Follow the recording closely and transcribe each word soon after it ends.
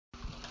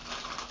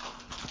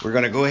We're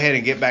going to go ahead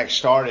and get back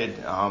started.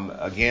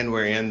 Again,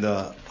 we're in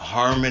the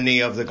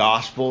harmony of the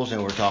Gospels,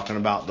 and we're talking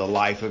about the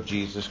life of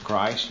Jesus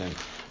Christ. And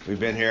we've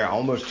been here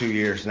almost 2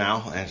 years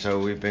now, and so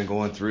we've been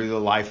going through the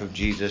life of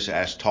Jesus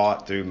as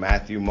taught through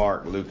Matthew,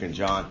 Mark, Luke, and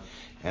John,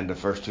 and the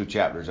first 2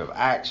 chapters of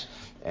Acts.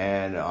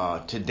 And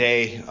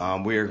today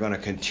we are going to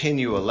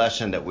continue a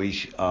lesson that we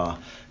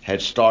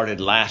had started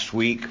last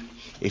week.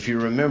 If you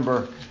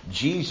remember,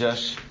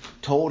 Jesus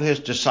told his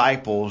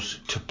disciples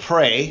to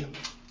pray.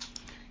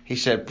 He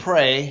said,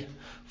 pray,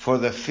 for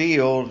the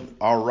field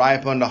are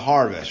ripe unto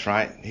harvest,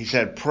 right? He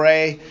said,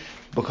 pray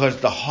because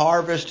the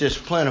harvest is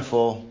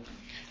plentiful,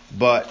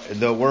 but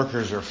the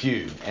workers are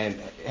few. And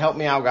help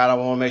me out, God. I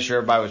want to make sure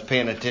everybody was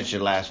paying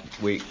attention last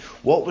week.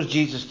 What was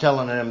Jesus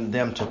telling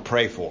them to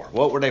pray for?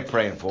 What were they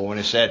praying for when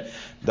he said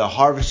the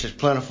harvest is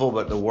plentiful,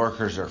 but the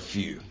workers are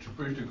few? To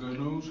preach the good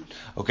news.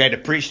 Okay, to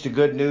preach the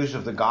good news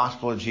of the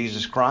gospel of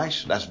Jesus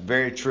Christ. That's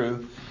very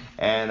true.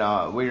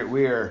 And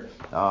we are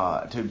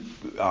to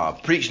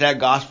preach that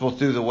gospel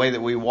through the way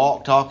that we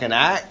walk, talk, and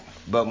act,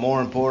 but more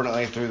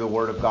importantly through the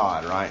Word of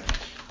God, right?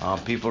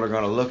 People are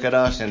going to look at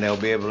us and they'll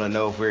be able to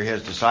know if we're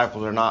His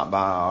disciples or not by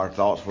our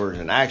thoughts, words,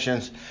 and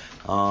actions.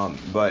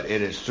 But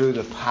it is through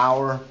the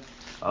power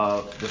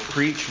of the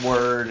preached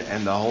Word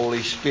and the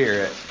Holy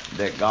Spirit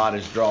that God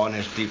is drawing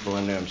His people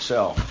into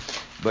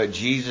Himself. But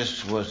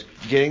Jesus was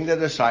getting the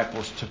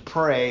disciples to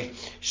pray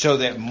so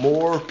that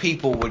more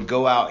people would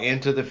go out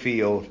into the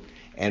field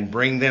and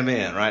bring them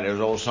in, right? There's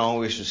an old song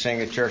we used to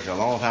sing at church a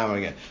long time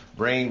ago.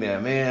 Bring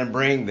them in,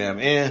 bring them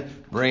in,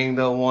 bring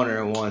the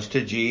wandering ones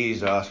to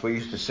Jesus. We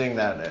used to sing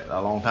that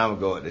a long time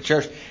ago at the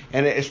church.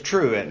 And it's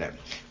true, isn't it?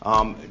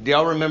 Do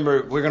y'all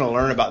remember, we're going to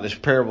learn about this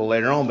parable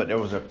later on, but there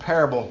was a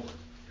parable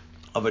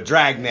of a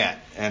drag net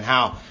and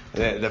how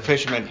the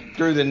fisherman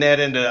threw the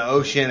net into the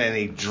ocean and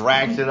he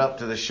drags it up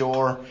to the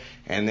shore,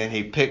 and then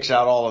he picks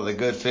out all of the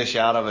good fish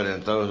out of it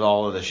and throws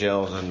all of the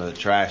shells and the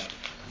trash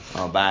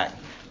back.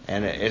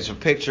 And it's a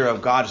picture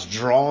of God's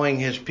drawing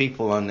His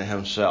people unto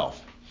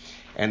Himself.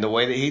 And the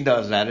way that He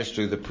does that is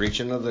through the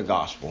preaching of the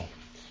gospel.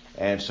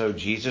 And so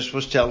Jesus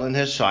was telling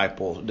His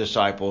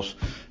disciples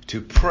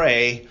to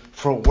pray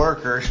for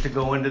workers to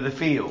go into the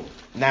field.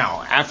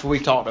 Now, after we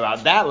talked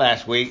about that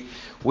last week,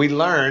 we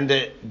learned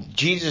that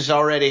Jesus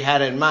already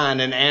had in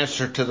mind an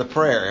answer to the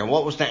prayer. And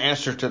what was the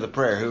answer to the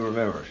prayer? Who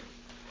remembers?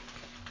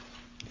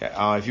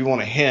 If you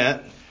want a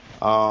hint,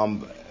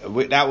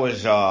 that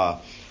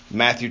was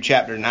Matthew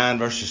chapter 9,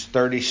 verses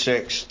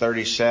 36,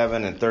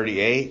 37, and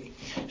 38.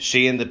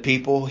 Seeing the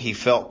people, He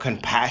felt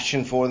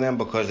compassion for them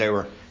because they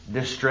were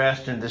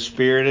distressed and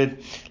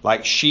dispirited,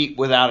 like sheep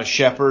without a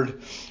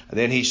shepherd.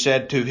 Then He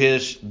said to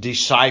His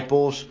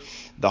disciples,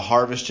 the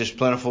harvest is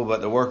plentiful, but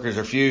the workers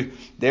are few.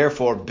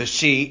 Therefore,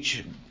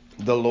 beseech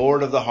the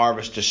Lord of the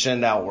harvest to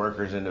send out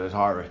workers into His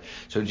harvest.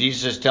 So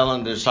Jesus is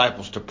telling the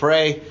disciples to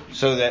pray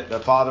so that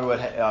the Father would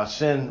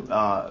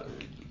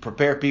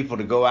prepare people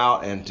to go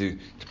out and to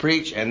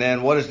preach. And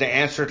then what is the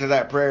answer to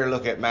that prayer?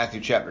 Look at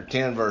Matthew chapter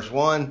 10, verse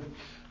 1.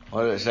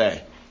 What does it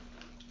say?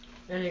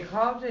 And He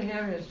called to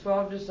Him His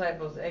 12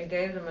 disciples and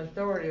gave them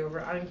authority over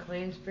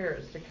unclean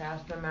spirits to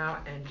cast them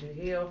out and to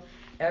heal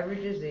every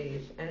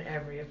disease and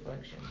every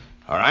affliction.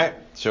 All right.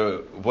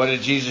 So what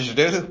did Jesus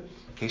do?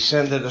 He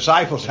sent the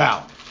disciples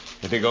out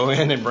to go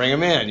in and bring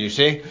them in, you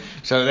see.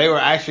 So they were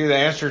actually the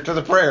answer to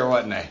the prayer,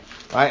 wasn't they?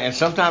 Right? And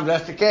sometimes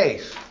that's the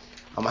case.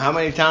 How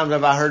many times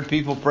have I heard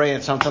people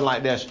praying something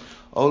like this?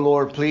 Oh,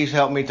 Lord, please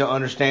help me to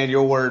understand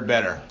your word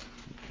better.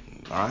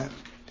 All right.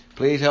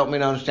 Please help me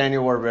to understand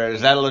your word better.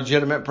 Is that a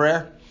legitimate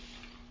prayer?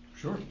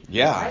 Sure.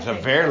 Yeah, it's a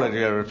very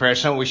legitimate prayer.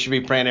 Something we should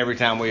be praying every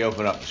time we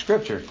open up the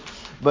scriptures.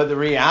 But the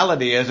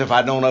reality is, if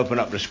I don't open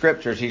up the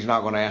scriptures, He's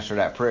not going to answer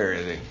that prayer,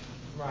 is He?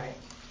 Right.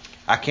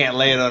 I can't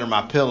lay it under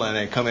my pillow and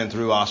it come in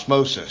through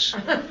osmosis.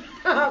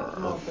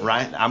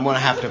 Right? I'm going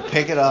to have to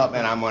pick it up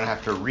and I'm going to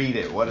have to read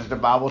it. What does the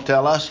Bible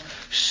tell us?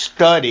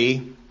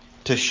 Study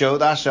to show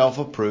thyself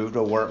approved,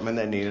 a workman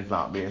that needeth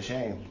not be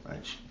ashamed.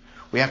 Right?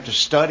 We have to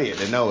study it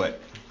to know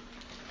it.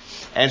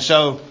 And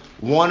so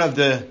one of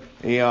the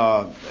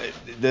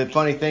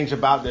funny things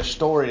about this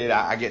story that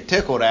I get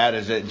tickled at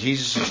is that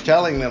Jesus is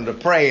telling them to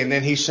pray and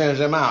then He sends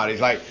them out.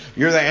 He's like,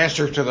 you're the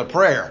answer to the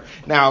prayer.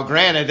 Now,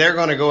 granted, they're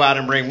going to go out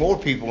and bring more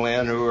people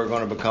in who are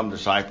going to become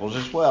disciples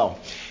as well.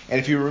 And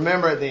if you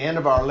remember at the end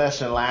of our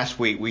lesson last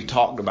week, we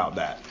talked about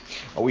that.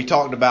 We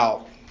talked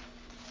about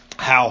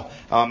how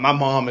my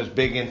mom is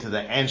big into the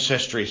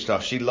ancestry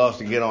stuff. She loves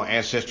to get on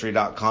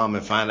Ancestry.com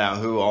and find out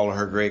who all of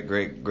her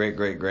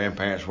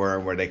great-great-great-great-grandparents were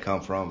and where they come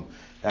from.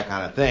 That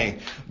kind of thing.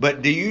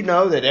 But do you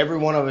know that every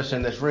one of us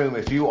in this room,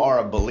 if you are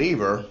a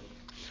believer,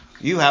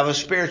 you have a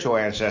spiritual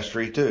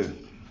ancestry too?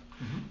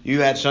 Mm-hmm.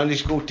 You had Sunday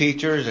school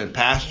teachers and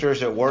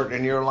pastors that worked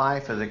in your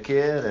life as a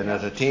kid and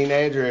as a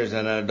teenager, as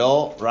an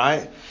adult,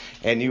 right?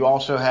 And you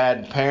also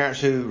had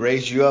parents who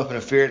raised you up in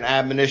the fear and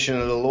admonition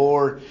of the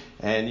Lord,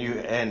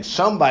 and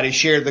somebody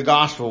shared the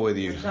gospel with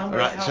you.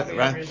 Somebody helped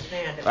you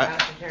understand it,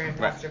 Pastor Terry and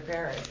Pastor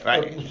Perry.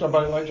 Right.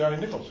 Somebody like Johnny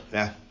Nichols.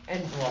 Yeah.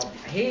 And well,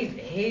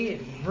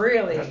 he's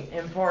really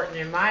important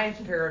in my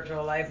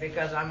spiritual life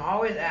because I'm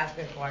always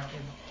asking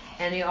questions,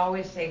 and he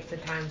always takes the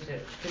time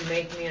to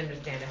make me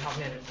understand, to help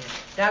me understand.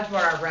 That's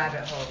what our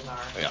rabbit holes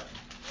are. Yeah.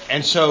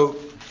 And so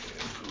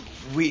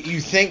you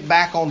think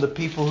back on the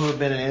people who have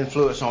been an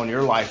influence on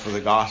your life for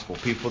the gospel,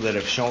 people that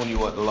have shown you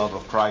what the love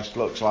of Christ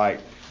looks like,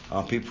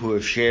 people who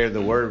have shared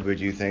the word with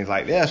you, things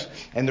like this.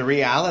 And the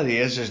reality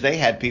is they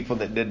had people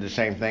that did the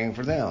same thing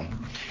for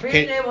them.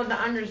 Being able to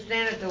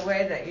understand it the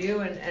way that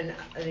you and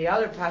the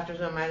other pastors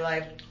in my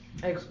life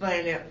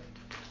explain it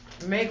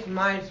makes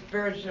my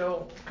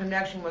spiritual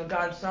connection with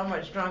God so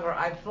much stronger.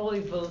 I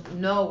fully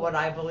know what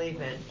I believe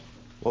in.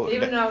 Well,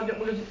 even though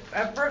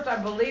at first I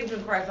believed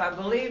in Christ, I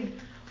believed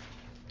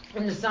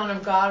in the Son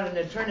of God and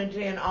the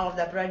Trinity and all of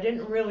that, but I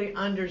didn't really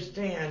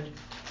understand.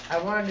 I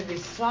wanted to be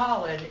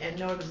solid and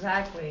know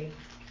exactly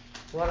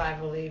what I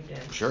believed in.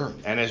 Sure.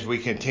 And as we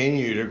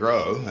continue to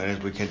grow, and as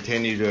we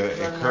continue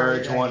to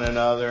encourage one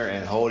another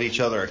and hold each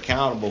other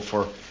accountable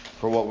for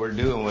what we're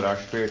doing with our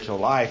spiritual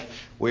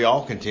life, we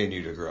all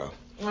continue to grow.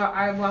 Well,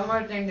 I have one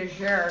more thing to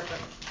share.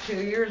 2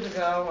 years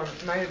ago, or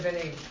it might have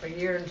been a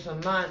year and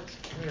some months,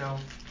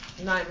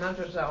 9 months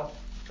or so,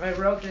 I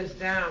wrote this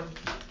down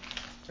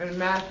in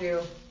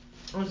Matthew.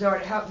 And so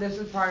it helped. This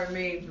is part of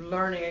me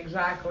learning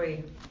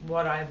exactly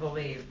what I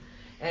believe.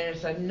 And it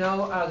said,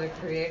 no other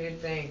created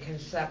thing can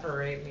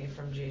separate me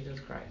from Jesus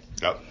Christ.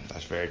 Yep,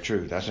 that's very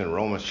true. That's in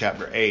Romans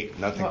chapter 8.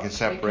 Nothing can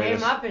separate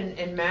us. It came up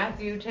in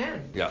Matthew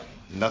 10. Yep,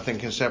 nothing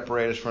can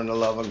separate us from the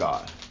love of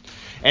God.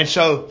 And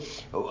so,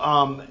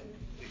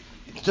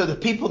 so the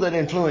people that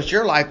influenced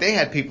your life, they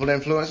had people that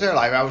influenced their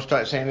life. I was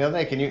saying the other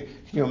day, can you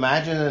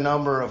imagine the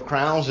number of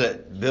crowns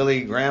that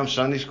Billy Graham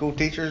Sunday school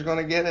teacher is going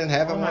to get in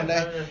heaven one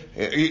day?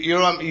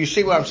 You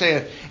see what I'm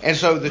saying? And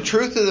so the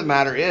truth of the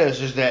matter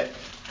is that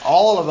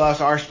all of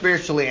us, our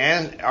spiritual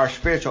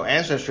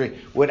ancestry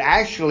would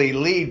actually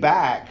lead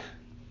back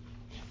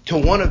to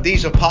one of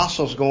these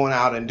apostles going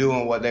out and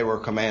doing what they were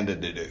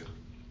commanded to do.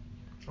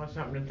 That's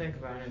something to think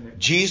about, isn't it?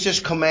 Jesus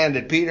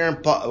commanded Peter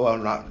and Paul, well,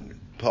 not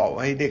Paul,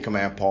 he did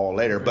command Paul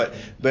later, but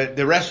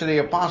the rest of the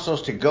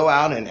apostles to go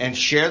out and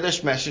share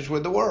this message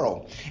with the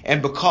world.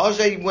 And because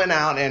they went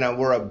out and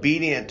were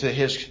obedient to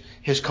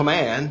his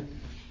command,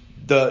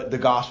 the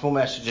gospel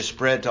message is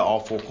spread to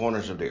all four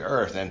corners of the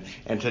earth.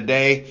 And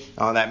today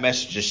that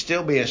message is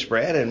still being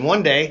spread. And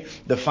one day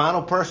the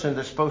final person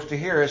that's supposed to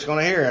hear it's going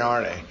to hear it,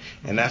 aren't they?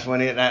 And that's when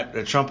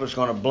the trumpet's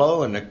going to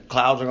blow and the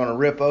clouds are going to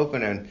rip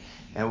open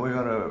and we're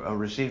going to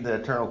receive the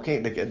eternal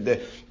kingdom.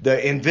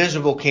 The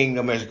invisible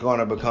kingdom is going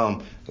to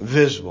become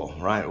visible,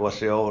 right? What's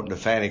the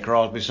Fanny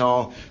Crosby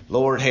song?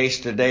 Lord,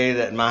 haste the day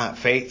that my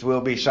faith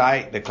will be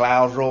sight. The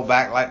clouds roll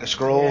back like the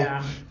scroll.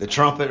 Yeah. The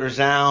trumpet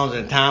resounds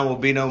and time will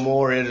be no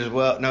more. It is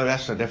well. No,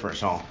 that's a different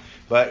song.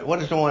 But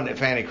what is the one that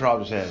Fanny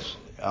Crosby says?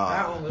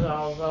 That one was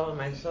all over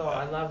my soul.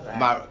 I love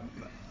that.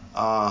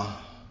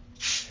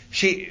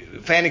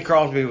 Fanny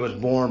Crosby was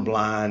born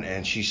blind,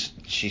 and she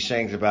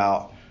sings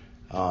about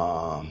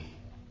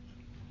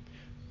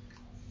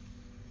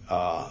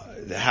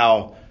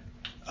how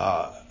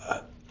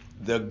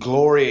the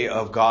glory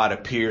of God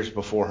appears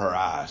before her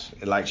eyes.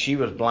 Like she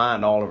was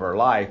blind all of her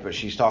life, but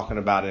she's talking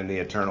about in the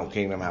eternal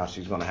kingdom how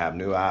she's going to have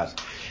new eyes,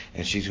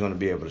 and she's going to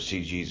be able to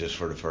see Jesus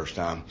for the first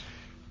time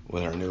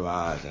with her new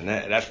eyes. And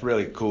that's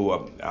really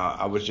cool.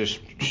 I was just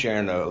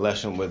sharing a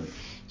lesson with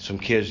some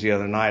kids the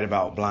other night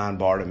about blind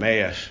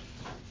Bartimaeus.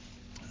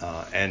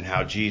 And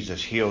how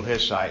Jesus healed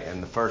his sight,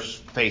 and the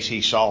first face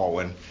he saw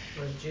was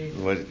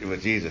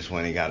Jesus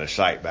when he got his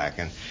sight back,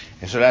 and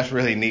so that's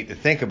really neat to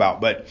think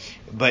about. But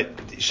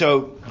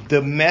so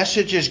the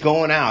message is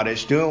going out;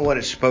 it's doing what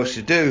it's supposed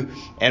to do,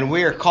 and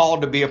we are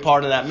called to be a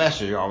part of that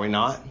message, are we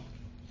not?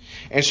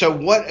 And so,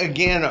 what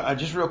again?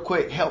 Just real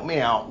quick, help me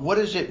out. What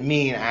does it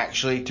mean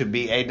actually to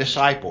be a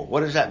disciple?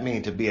 What does that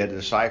mean to be a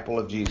disciple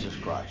of Jesus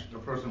Christ? The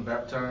person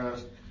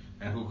baptized.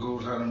 And who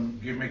goes out and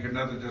make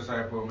another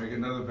disciple, make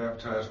another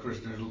baptized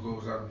Christian who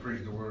goes out and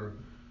preach the word.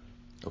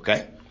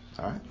 Okay.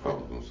 All right. I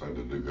was going to say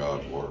to do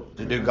God's work.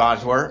 To do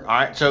God's work. All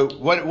right. So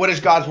what is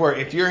God's work?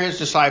 If you're his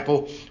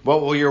disciple, what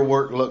will your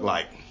work look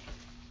like?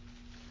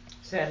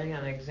 Setting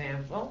an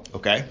example.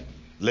 Okay.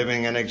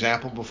 Living an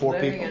example before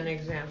people. Living an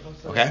example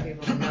so okay.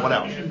 that people know. What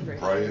else?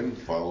 Praying,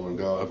 following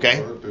God's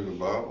word through the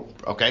Bible.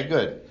 Okay,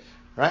 good.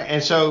 Right.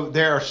 And so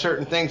there are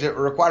certain things that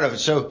are required of it.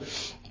 So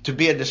to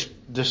be a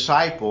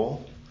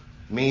disciple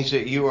means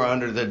that you are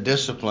under the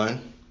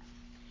discipline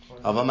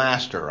of a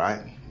master,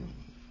 right?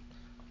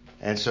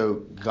 And so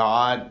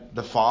God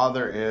the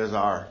Father is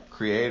our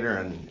creator,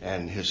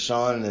 and his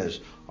Son is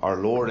our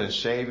Lord and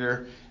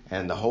Savior,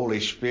 and the Holy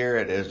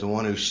Spirit is the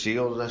one who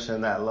seals us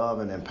in that love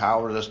and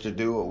empowers us to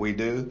do what we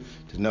do,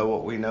 to know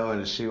what we know,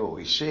 and to see what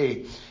we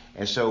see.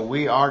 And so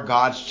we are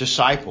God's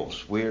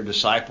disciples. We are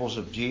disciples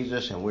of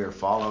Jesus, and we are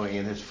following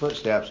in his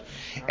footsteps.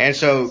 And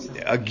so,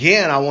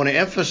 again, I want to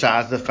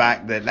emphasize the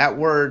fact that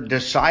word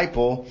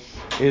disciple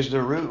is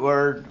the root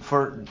word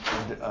for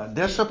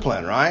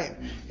discipline, right?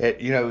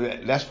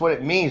 That's what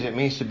it means. It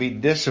means to be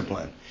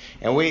disciplined.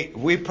 And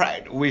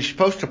we're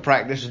supposed to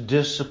practice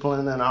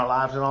discipline in our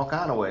lives in all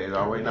kind of ways,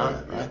 are we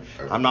not? Right?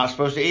 I'm not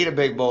supposed to eat a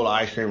big bowl of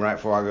ice cream right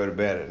before I go to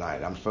bed at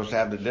night. I'm supposed to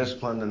have the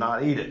discipline to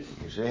not eat it,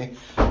 you see?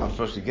 I'm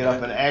supposed to get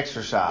up and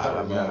exercise.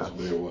 That reminds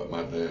me of what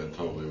my dad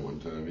told me one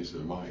time. He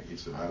said, Mike,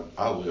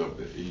 I live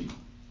to eat.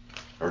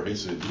 Or he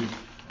said,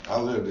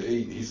 I live to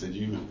eat. He said,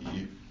 you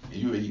eat.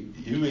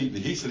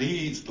 He said,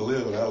 he eats to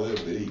live and I live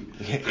to eat.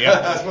 Yeah.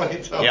 That's what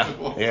he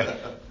told me. Yeah.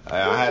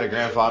 I had a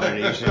grandfather that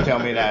used to tell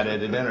me that at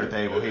the dinner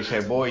table. He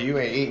said, boy, you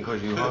ain't eating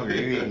because you're hungry.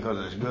 You eating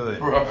because it's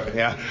good. Right.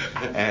 Yeah.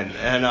 And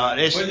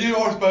it's... But you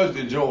are supposed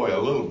to enjoy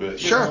a little bit.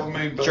 Sure. You know what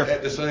I mean? But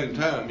at the same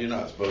time, you're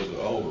not supposed to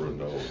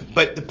overindulge.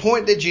 But the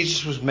point that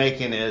Jesus was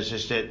making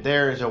is that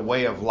there is a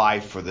way of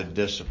life for the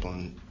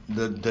discipline.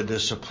 The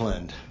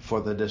disciplined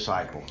for the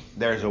disciple.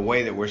 There's a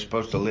way that we're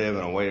supposed to live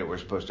and a way that we're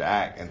supposed to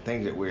act and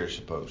things that we are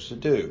supposed to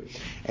do.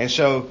 And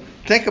so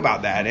think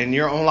about that in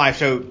your own life.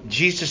 So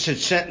Jesus had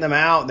sent them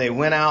out. They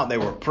went out. They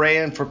were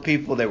praying for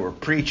people. They were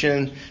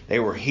preaching. They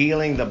were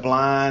healing the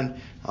blind.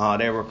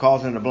 They were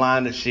causing the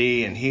blind to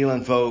see and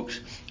healing folks.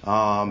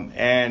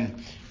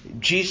 And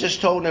Jesus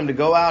told them to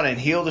go out and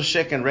heal the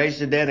sick and raise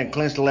the dead and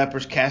cleanse the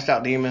lepers, cast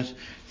out demons.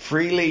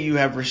 Freely you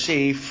have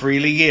received,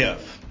 freely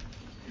give.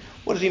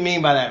 What does he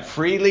mean by that?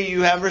 Freely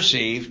you have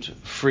received,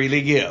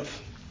 freely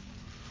give.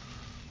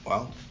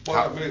 Well,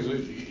 that means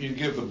you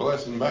give the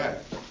blessing back.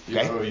 You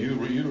know, you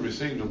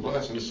received a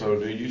blessing, so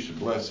you should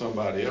bless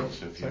somebody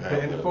else if you have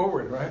paying it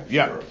forward, right?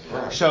 Yeah. Sure.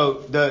 Right. So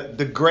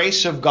the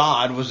grace of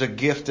God was a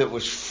gift that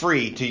was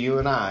free to you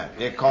and I.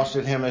 It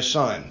costed him his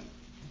son,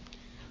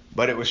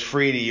 but it was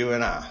free to you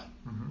and I.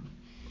 Mm-hmm.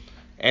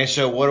 And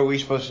so what are we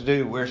supposed to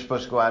do? We're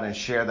supposed to go out and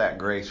share that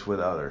grace with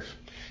others.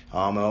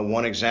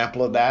 One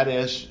example of that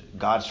is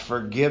God's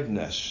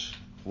forgiveness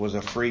was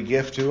a free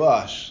gift to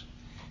us.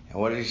 And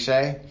what did he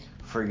say?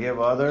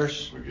 Forgive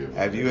others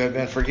as you have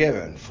been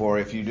forgiven. For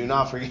if you do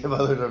not forgive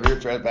others of your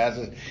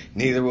trespasses,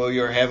 neither will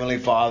your heavenly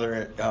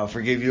Father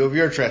forgive you of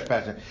your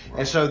trespasses. Right.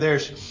 And so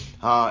there's,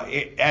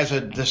 as a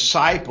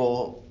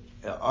disciple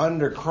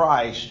under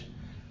Christ,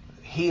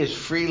 he has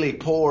freely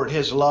poured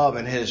his love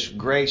and his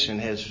grace and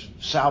his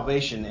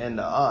salvation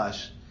into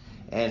us.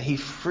 And he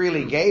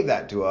freely gave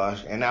that to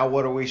us. And now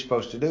what are we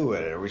supposed to do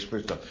with it? Are we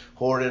supposed to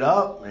hoard it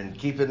up and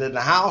keep it in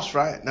the house,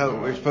 right? No,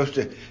 we're supposed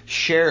to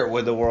share it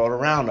with the world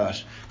around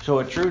us. So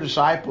a true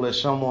disciple is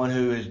someone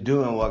who is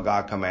doing what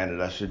God commanded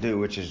us to do,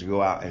 which is to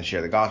go out and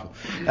share the gospel.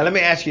 Now let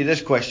me ask you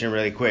this question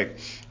really quick.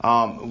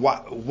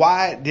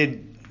 Why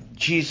did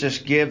Jesus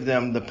give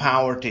them the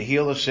power to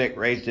heal the sick,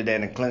 raise the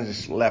dead, and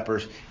cleanse the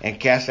lepers, and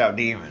cast out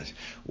demons?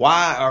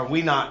 Why are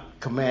we not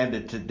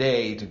commanded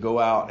today to go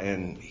out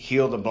and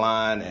heal the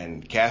blind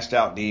and cast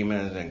out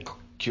demons and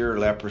cure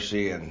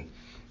leprosy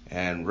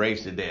and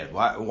raise the dead?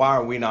 Why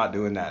are we not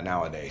doing that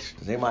nowadays?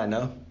 Does anybody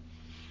know?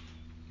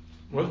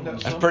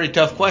 That's a pretty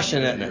tough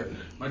question, isn't it?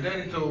 My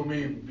daddy told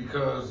me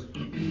because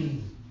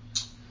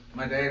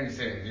my daddy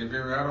said,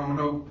 I don't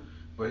know,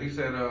 but he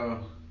said,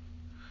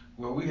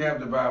 well, we have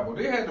the Bible.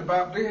 They had the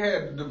Bible. They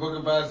had the book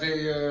of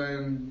Isaiah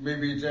and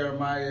maybe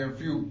Jeremiah and a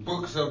few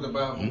books of the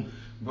Bible,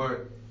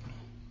 but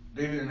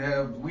they didn't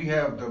have. We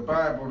have the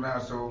Bible now,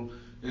 so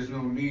there's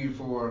no need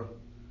for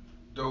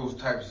those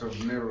types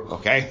of miracles.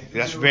 Okay,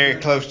 that's very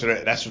close to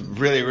it. That's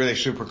really, really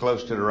super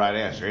close to the right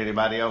answer.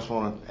 Anybody else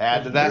want to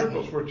add to that?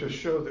 Miracles were to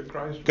show that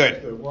Christ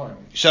Good. was the one.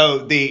 So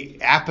the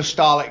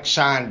apostolic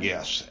sign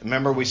gifts.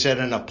 Remember we said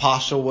an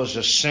apostle was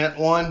a sent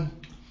one?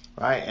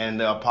 Right, and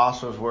the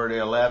apostles were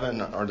the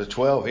 11 or the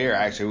 12 here.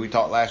 Actually, we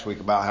talked last week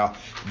about how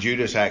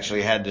Judas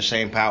actually had the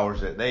same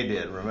powers that they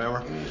did,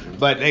 remember?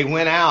 But they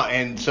went out,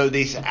 and so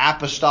these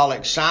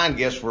apostolic sign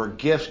gifts were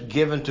gifts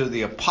given to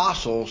the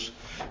apostles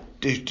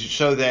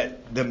so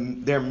that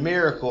their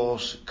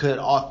miracles could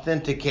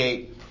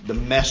authenticate the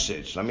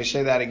message. Let me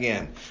say that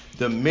again.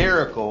 The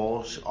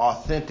miracles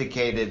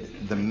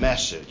authenticated the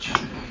message.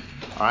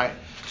 All right,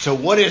 so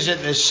what is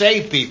it that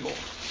saved people?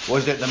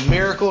 Was it the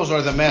miracles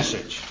or the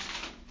message?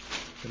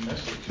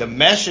 The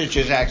message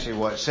is actually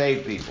what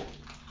saved people.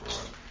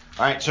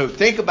 All right, so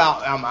think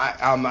about,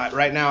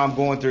 right now I'm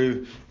going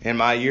through, in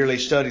my yearly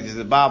study through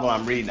the Bible,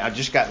 I'm reading, I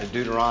just got to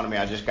Deuteronomy,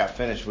 I just got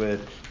finished with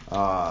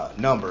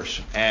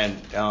Numbers, and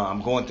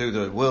I'm going through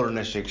the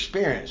wilderness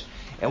experience.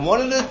 And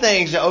one of the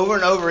things over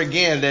and over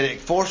again that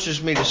it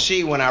forces me to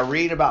see when I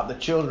read about the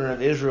children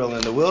of Israel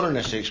in the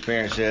wilderness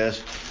experience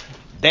is,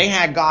 they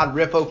had God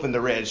rip open the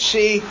Red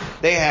Sea.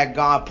 They had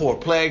God pour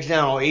plagues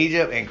down on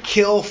Egypt and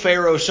kill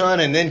Pharaoh's son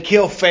and then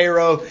kill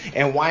Pharaoh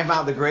and wipe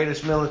out the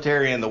greatest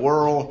military in the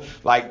world.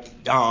 Like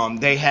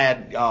they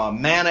had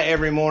manna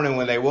every morning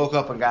when they woke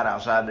up and got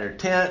outside their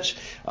tents.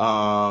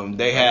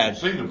 They had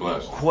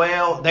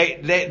quail.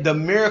 The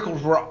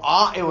miracles were.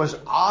 It was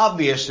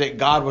obvious that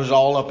God was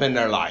all up in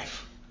their life.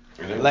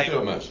 And they were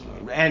still messing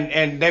up.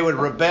 And they would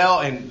rebel,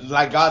 and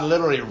like God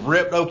literally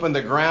ripped open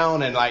the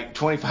ground, and like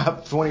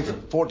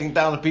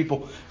 14,000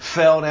 people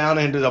fell down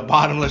into the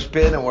bottomless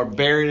pit and were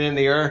buried in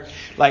the earth.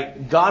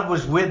 Like God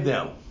was with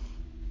them.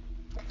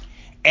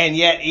 And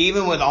yet,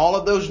 even with all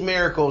of those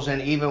miracles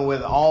and even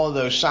with all of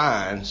those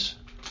signs,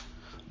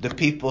 the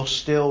people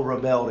still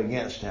rebelled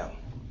against him.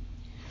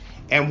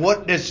 And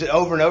what does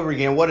over and over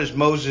again? What does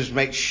Moses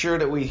make sure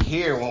that we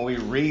hear when we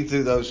read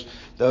through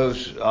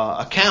those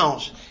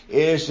accounts?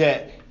 Is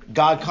that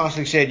God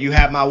constantly said, "You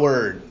have my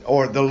word,"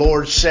 or the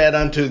Lord said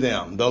unto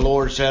them. The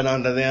Lord said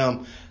unto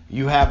them,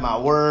 "You have my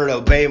word.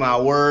 Obey my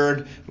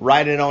word.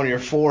 Write it on your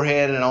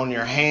forehead and on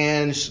your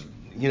hands."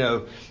 You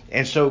know,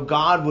 and so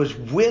God was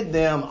with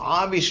them,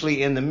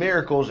 obviously in the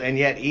miracles, and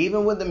yet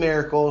even with the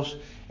miracles,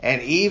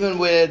 and even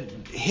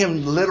with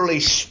him literally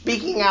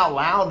speaking out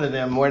loud to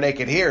them where they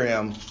could hear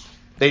him,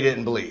 they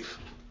didn't believe.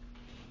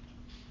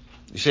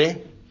 You see?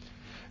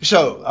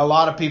 So a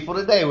lot of people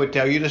today would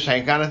tell you the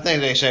same kind of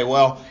thing. They say,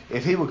 well,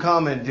 if he would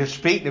come and just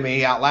speak to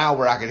me out loud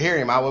where I could hear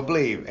him, I would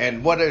believe.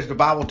 And what does the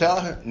Bible tell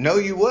us? No,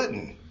 you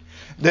wouldn't.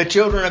 The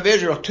children of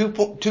Israel,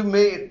 2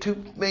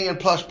 million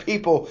plus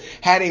people,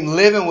 had him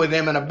living with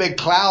them in a big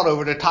cloud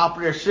over the top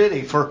of their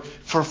city for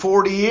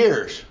 40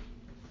 years.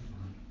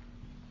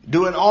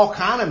 Doing all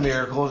kind of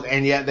miracles,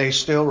 and yet they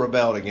still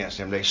rebelled against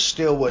him. They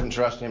still wouldn't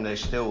trust him. They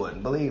still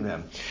wouldn't believe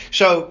him.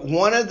 So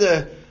one of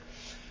the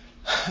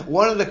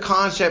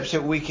concepts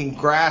that we can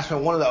grasp,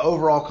 and one of the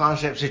overall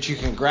concepts that you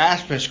can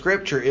grasp in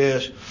Scripture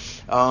is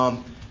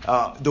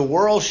the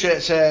world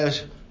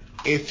says,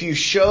 if you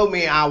show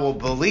me, I will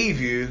believe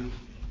you.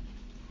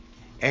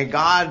 And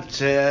God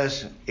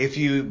says, if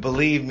you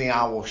believe me,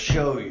 I will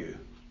show you.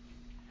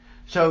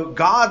 So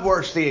God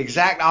works the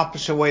exact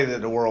opposite way that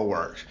the world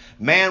works.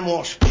 Man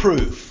wants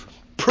proof.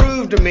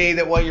 Prove to me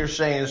that what you're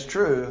saying is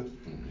true.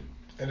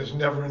 And it's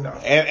never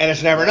enough. And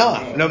it's never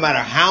enough. No matter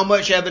how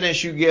much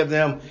evidence you give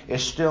them,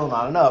 it's still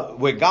not enough.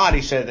 With God,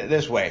 he said it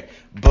this way: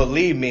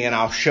 believe me and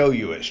I'll show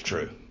you it's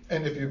true.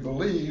 And if you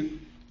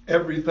believe,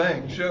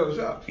 everything shows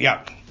up.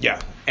 Yeah.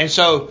 And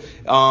so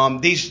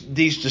these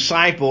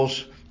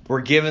disciples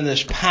were given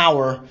this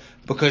power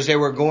because they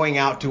were going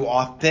out to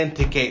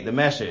authenticate the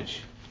message.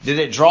 Did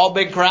it draw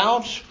big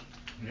crowds?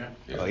 Yeah.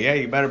 Well, yeah,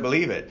 you better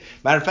believe it.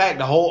 Matter of fact,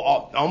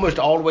 almost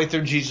all the way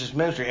through Jesus'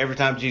 ministry, every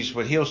time Jesus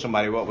would heal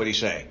somebody, what would he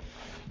say?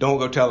 Don't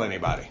go tell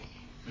anybody.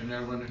 They're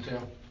never going to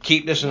tell.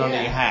 Keep this under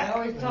your hat. I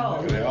always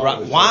told.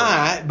 Right.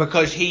 Why?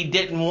 Because he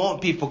didn't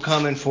want people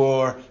coming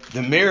for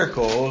the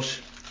miracles.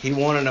 He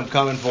wanted them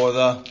coming for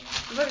the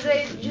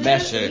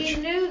message. He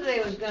knew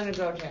they was going to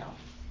go tell.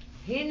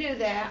 He knew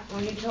that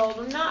when he told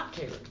them not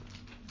to.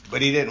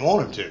 But he didn't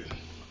want them to.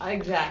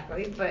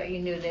 Exactly, but he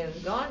knew they was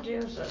going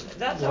to, so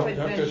that's Well, always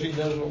because been... he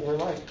knows what we're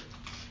like.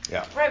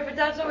 Yeah. Right, but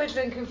that's always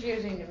been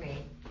confusing to me.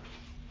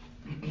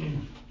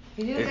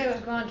 He knew they was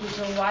going to,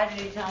 so why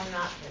did he tell them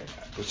not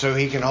to? So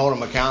he can hold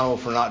them accountable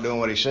for not doing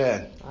what he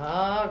said.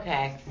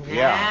 Okay.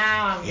 Yeah.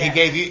 Now I'm He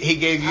gave you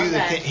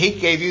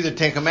okay. the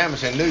Ten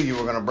Commandments and knew you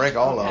were going to break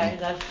all of Okay, them.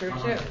 that's true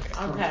too.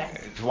 Okay.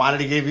 Why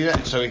did he give you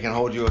that? So he can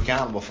hold you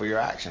accountable for your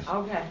actions.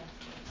 Okay.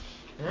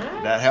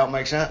 That help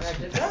make sense? Yes,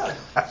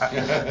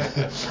 it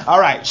does. All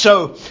right,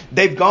 so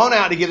they've gone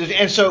out to get this.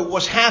 And so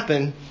what's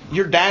happened,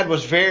 your dad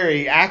was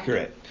very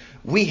accurate.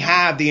 We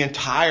have the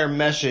entire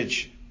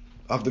message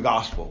of the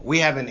gospel. We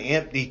have an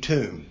empty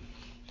tomb.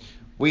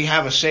 We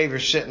have a Savior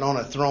sitting on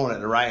a throne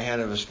at the right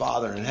hand of his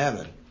Father in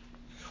heaven.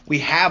 We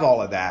have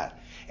all of that.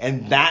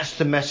 And that's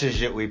the message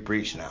that we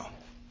preach now.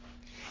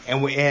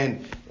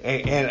 And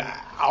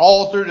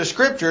all through the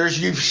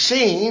scriptures, you've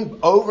seen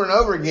over and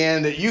over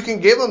again that you can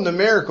give them the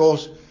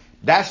miracles.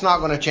 That's not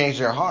going to change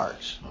their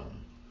hearts.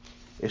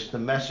 It's the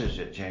message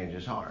that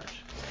changes hearts.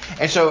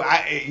 And so,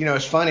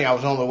 it's funny. I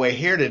was on the way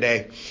here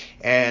today,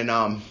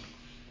 and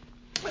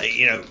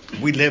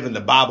we live in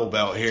the Bible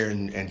Belt here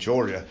in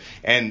Georgia,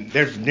 and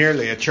there's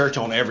nearly a church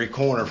on every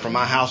corner. From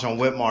my house on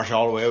Whitmarsh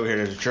all the way over here,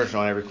 there's a church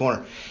on every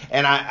corner.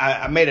 And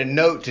I made a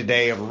note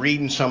today of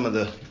reading some of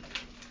the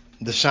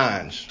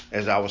signs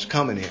as I was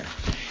coming here.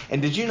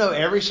 And did you know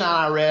every sign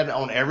I read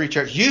on every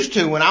church, used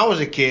to when I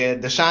was a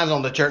kid, the signs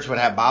on the church would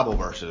have Bible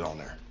verses on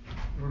there.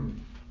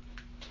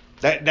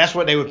 That's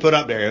what they would put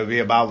up there. It would be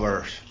a Bible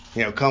verse.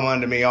 Come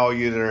unto me, all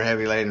you that are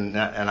heavy laden,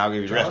 and I'll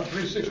give you rest.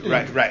 John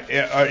 3:16. Right.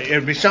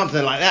 It'd be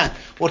something like that.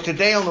 Well,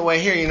 today on the way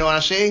here, you know what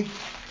I see?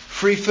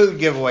 Free food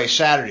giveaway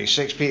Saturday,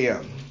 6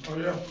 p.m.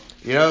 Oh,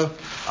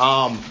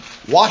 yeah.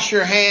 Wash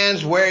your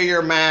hands, wear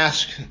your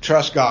mask,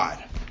 trust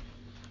God.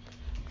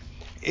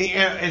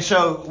 And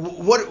so,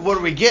 what are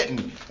we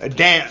getting? A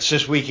dance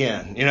this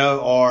weekend,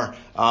 or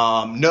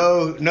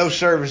no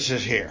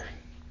services here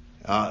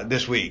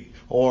this week,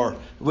 or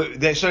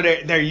so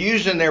they're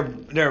using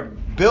their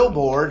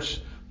billboards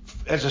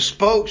as a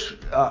spokes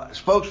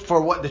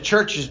for what the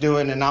church is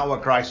doing and not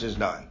what Christ has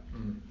done.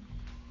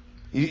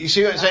 You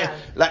see what I'm saying?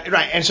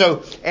 Right. And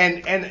so,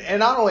 and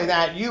not only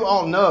that, you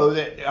all know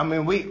that,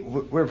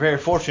 we're very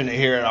fortunate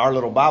here at our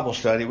little Bible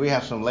study. We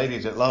have some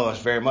ladies that love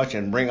us very much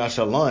and bring us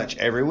a lunch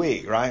every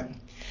week, right?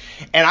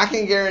 And I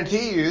can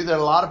guarantee you that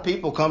a lot of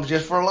people come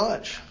just for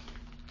lunch.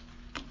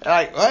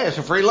 Like, hey, it's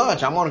a free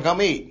lunch. I'm going to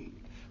come eat.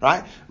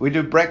 right? We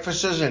do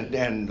breakfasts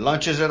and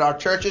lunches at our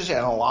churches, and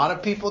a lot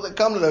of people that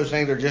come to those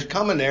things are just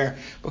coming there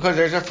because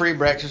there's a free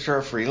breakfast or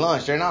a free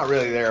lunch. They're not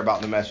really there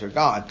about the message of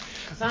God.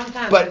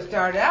 Sometimes But- we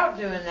start out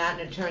doing that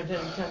and it turns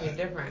into something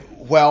different.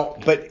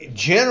 Well, but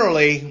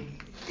generally,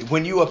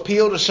 when you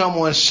appeal to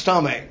someone's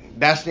stomach,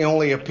 that's the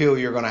only appeal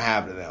you're going to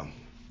have to them.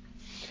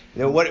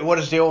 You know, what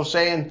is the old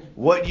saying?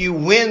 What you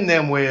win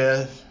them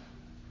with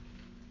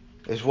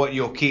is what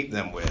you'll keep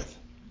them with.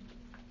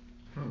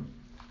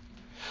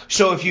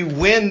 So if you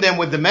win them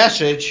with the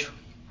message,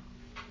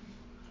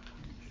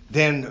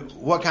 then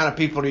what kind of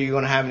people are you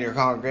going to have in your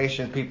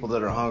congregation? People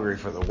that are hungry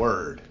for the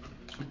word.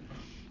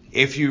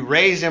 If you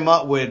raise them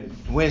up with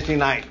Wednesday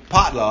night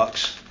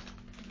potlucks,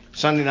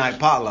 Sunday night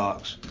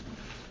potlucks,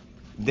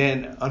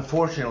 then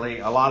unfortunately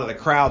a lot of the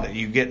crowd that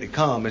you get to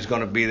come is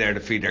going to be there to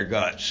feed their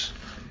guts.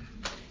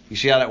 You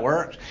see how that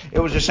works? It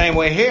was the same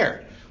way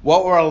here.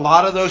 What were a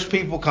lot of those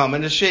people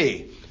coming to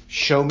see?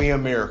 Show me a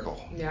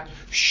miracle. Yeah.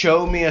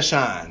 Show me a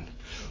sign.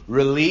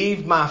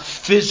 Relieve my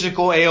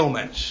physical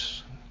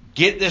ailments.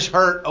 Get this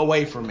hurt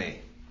away from me.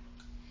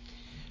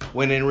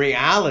 When in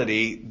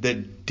reality, the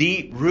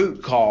deep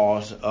root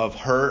cause of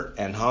hurt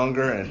and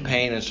hunger and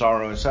pain and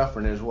sorrow and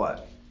suffering is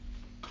what?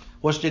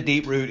 What's the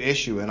deep root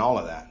issue in all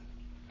of that?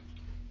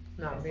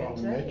 Not being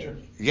Fallen saved. nature.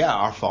 Yeah,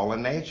 our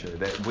fallen nature.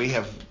 That we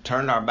have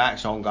turned our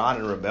backs on God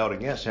and rebelled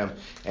against Him.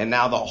 And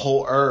now the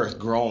whole earth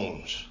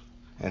groans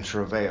and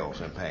travails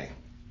in pain.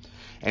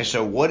 And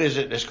so what is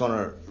it that's going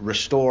to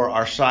restore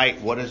our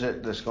sight? What is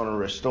it that's going to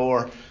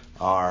restore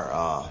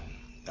our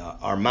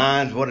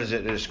minds? What is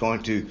it that's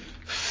going to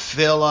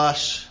fill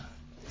us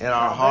in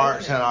our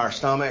hearts and our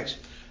stomachs?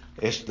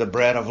 It's the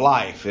bread of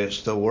life.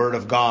 It's the Word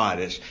of God.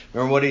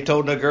 Remember what He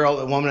told the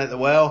woman at the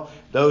well?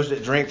 Those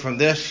that drink from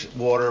this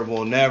water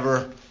will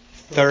never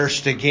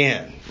thirst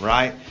again,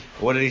 right?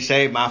 What did He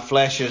say? My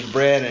flesh is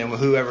bread, and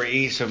whoever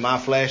eats of my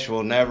flesh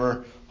will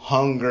never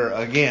hunger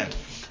again.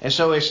 And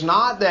so it's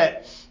not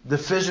that the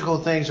physical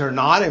things are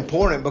not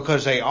important,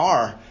 because they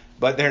are,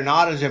 but they're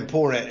not as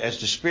important as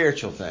the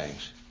spiritual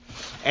things.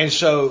 And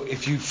so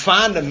if you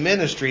find a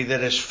ministry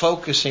that is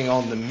focusing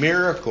on the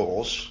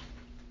miracles,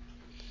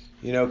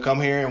 you know,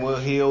 come here and we'll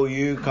heal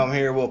you. Come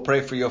here, we'll pray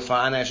for your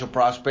financial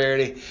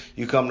prosperity.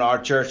 You come to our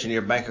church and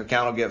your bank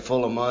account will get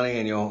full of money,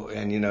 and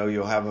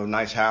you'll have a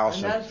nice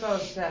house. And that's so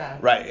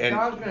sad. Right. And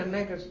God's going to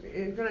make us,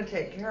 He's going to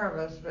take care of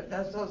us, but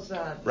that's so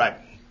sad. right.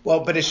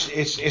 Well, but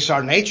it's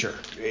our nature.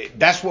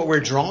 That's what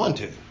we're drawn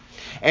to.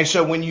 And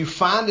so when you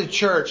find a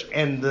church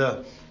and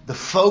the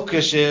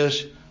focus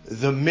is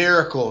the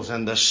miracles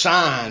and the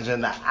signs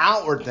and the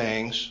outward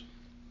things,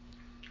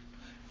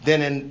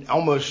 then in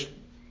almost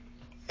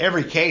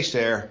every case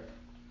there,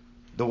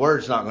 the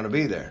word's not going to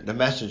be there. The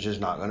message is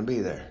not going to be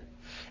there.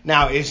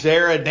 Now, is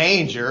there a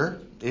danger?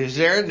 Is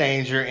there a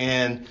danger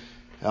in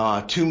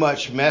too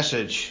much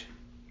message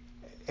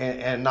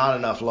and not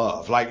enough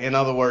love? Like, in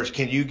other words,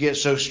 can you get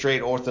so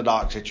straight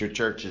orthodox that your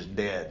church is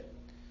dead?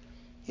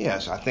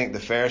 Yes, I think the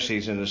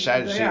Pharisees and the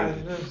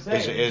Sadducees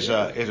is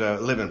a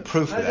living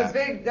proof of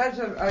that. That's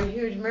a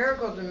huge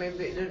miracle to me.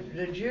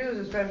 The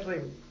Jews,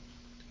 especially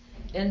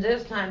in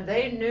this time,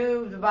 they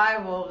knew the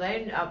Bible.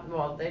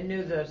 They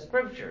knew the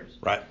scriptures,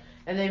 Right.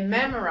 and they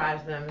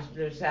memorized them.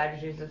 The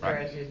Sadducees, the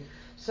Pharisees. Right.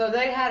 So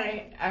they had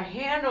a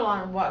handle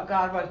on what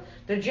God was.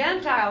 The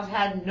Gentiles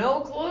had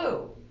no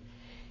clue.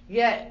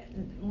 Yet,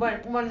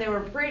 when they were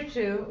preached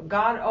to,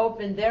 God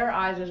opened their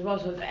eyes as well.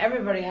 So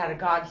everybody had a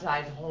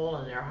God-sized hole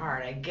in their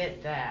heart. I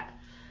get that.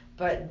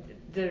 But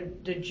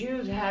the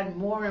Jews had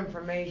more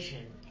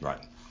information. Right.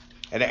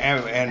 And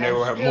they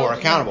were more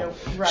accountable.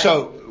 Right.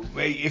 So,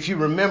 if you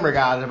remember,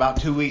 guys, about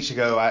 2 weeks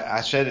ago,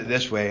 I said it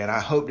this way, and I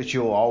hope that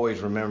you'll always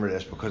remember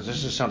this, because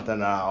this is something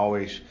that I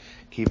always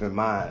keep in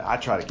mind. I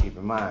try to keep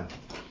in mind.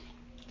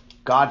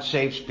 God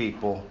saves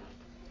people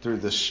through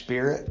the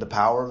Spirit, the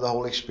power of the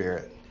Holy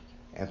Spirit,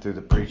 and through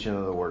the preaching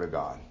of the Word of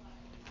God.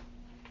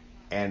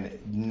 And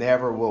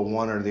never will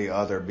one or the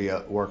other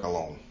work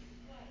alone.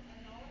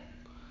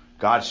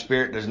 God's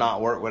Spirit does not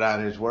work without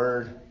His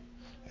Word,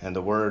 and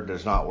the Word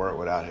does not work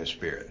without His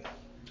Spirit.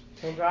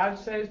 So God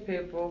saves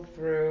people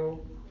through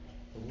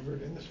The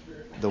Word and the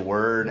Spirit. The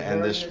Word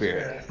and the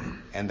Spirit.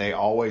 And they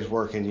always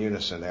work in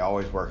unison. They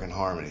always work in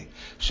harmony.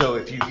 So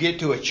if you get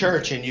to a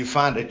church and you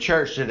find a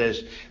church that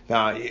is,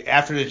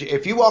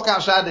 if you walk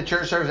outside the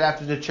church service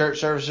after the church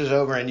service is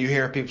over and you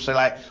hear people say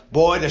like,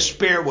 boy, the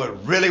Spirit was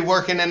really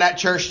working in that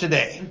church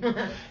today.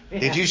 Yeah.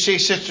 Did you see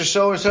Sister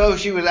So-and-so?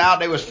 She was out,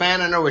 they was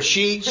fanning her with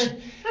sheets.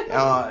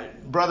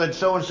 Brother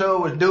so-and-so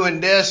was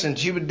doing this and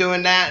she was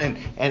doing that.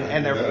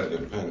 And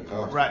they're,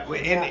 right.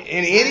 In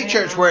any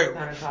church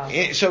where,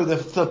 so the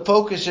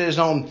focus is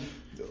on,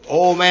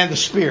 the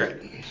Spirit.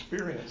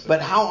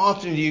 But how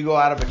often do you go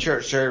out of a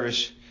church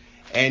service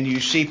and you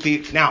see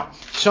people? Now,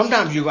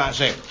 sometimes you go out and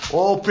say,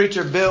 "Oh,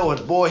 Preacher Bill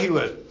he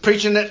was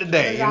preaching it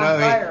today."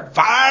 Fire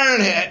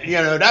and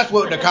head. That's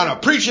what the kind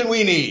of preaching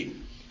we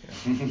need.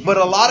 But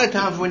a lot of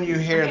times when you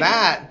hear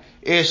that,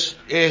 it's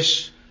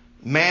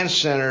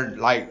man-centered.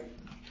 Like,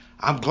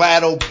 I'm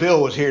glad old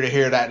Bill was here to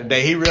hear that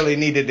today. He really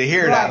needed to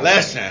hear that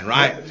lesson,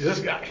 right? This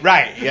guy.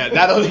 Right, yeah,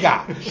 that other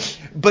guy.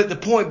 But the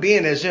point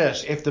being is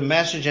this: if the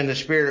message and the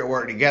spirit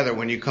work together,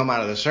 when you come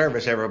out of the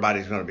service,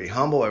 everybody's going to be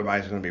humble,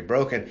 everybody's going to be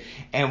broken,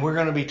 and we're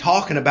going to be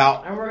talking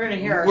about. And we're going to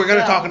hear. We're going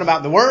to talking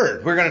about the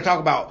Word. We're going to talk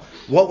about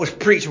what was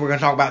preached. We're going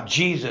to talk about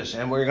Jesus,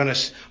 and we're going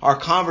to our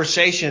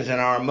conversations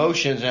and our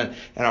emotions and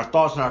our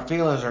thoughts and our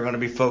feelings are going to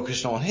be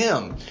focused on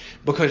Him,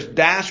 because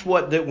that's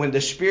what when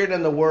the Spirit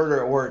and the Word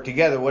are at work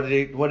together. What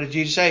did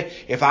Jesus say?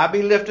 If I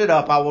be lifted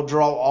up, I will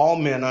draw all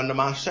men unto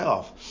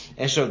myself.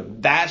 And so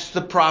that's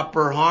the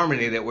proper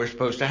harmony that we're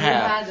supposed to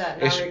have. We had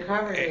that in our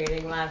recovery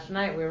meeting last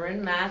night. We were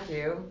in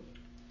Matthew,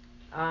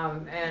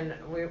 and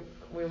we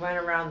went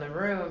around the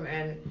room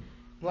and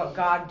what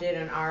God did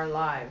in our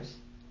lives.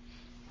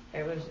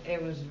 It was I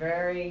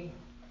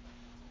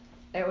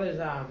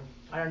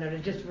don't know,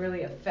 it just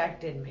really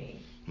affected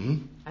me.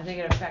 Mm-hmm. I think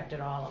it affected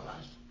all of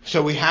us.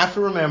 So we have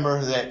to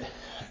remember that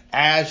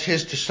as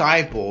His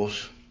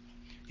disciples,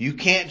 you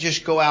can't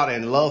just go out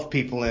and love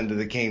people into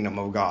the kingdom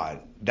of God.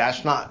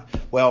 That's not,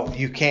 well,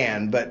 you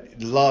can,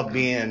 but love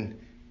being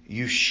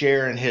you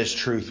sharing His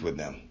truth with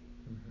them.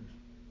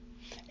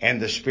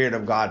 And the Spirit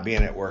of God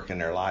being at work in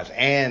their lives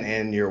and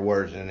in your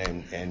words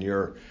and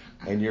your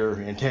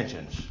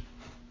intentions.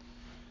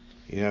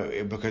 You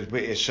know, because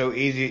it's so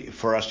easy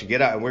for us to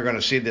get out, and we're going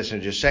to see this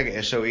in just a second.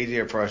 It's so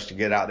easier for us to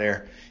get out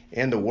there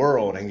in the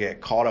world and get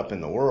caught up in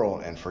the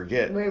world and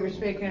forget. We were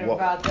speaking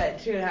about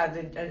that too,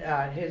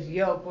 how His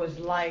yoke was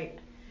light,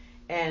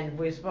 and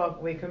we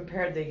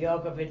compared the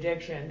yoke of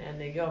addiction and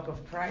the yoke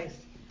of Christ.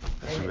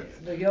 And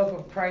the yoke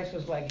of Christ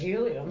was like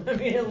helium. I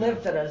mean, it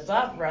lifted us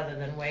up rather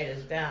than weighed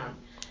us down.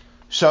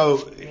 So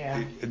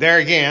there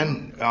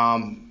again,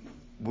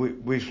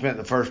 we spent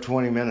the first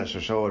 20 minutes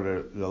or so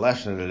of the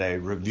lesson today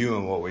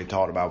reviewing what we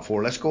talked about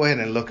before. Let's go ahead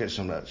and look at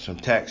some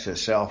text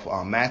itself.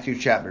 Matthew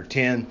chapter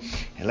 10,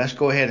 and let's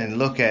go ahead and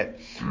look at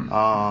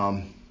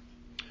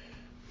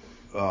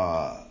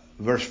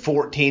verse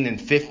 14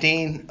 and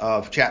 15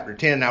 of chapter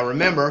 10. Now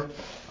remember,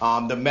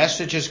 the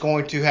message is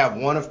going to have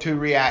one of two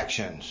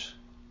reactions.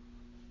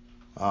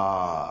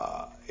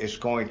 It's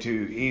going to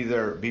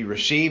either be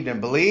received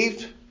and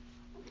believed,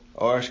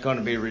 or it's going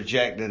to be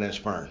rejected and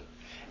spurned.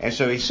 And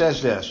so he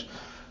says this: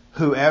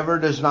 whoever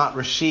does not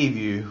receive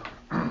you,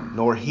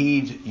 nor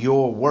heed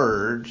your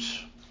words,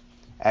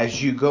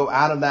 as you go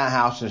out of that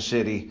house and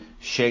city,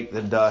 shake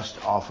the dust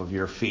off of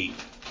your feet.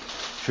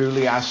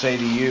 Truly I say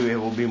to you, it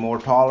will be more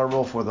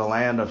tolerable for the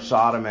land of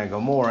Sodom and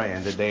Gomorrah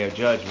in the day of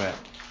judgment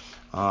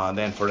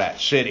than for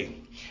that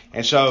city.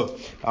 And so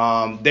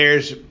there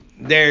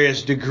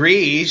is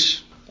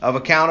degrees of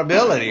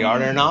accountability, are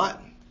there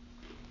not?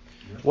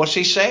 What's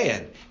he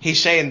saying? He's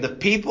saying the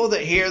people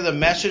that hear the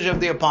message of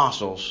the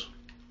apostles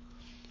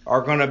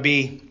are going to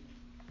be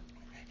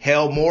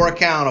held more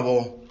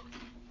accountable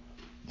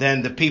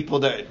than the people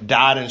that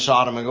died in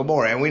Sodom and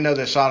Gomorrah. And we know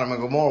that Sodom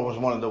and Gomorrah was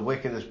one of the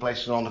wickedest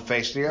places on the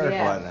face of the earth,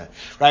 wasn't it?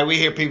 Right? We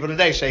hear people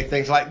today say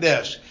things like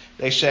this.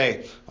 They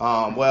say,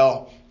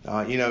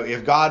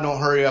 if God don't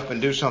hurry up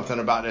and do something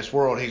about this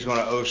world, He's going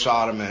to owe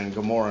Sodom and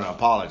Gomorrah an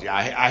apology.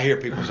 I hear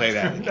people say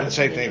that,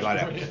 say things like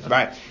that,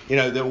 right? You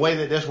know, the way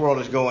that this world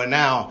is going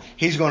now,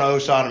 He's going to owe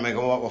Sodom and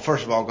Gomorrah. Well,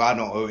 first of all, God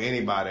don't owe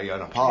anybody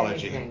an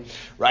apology,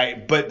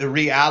 right? But the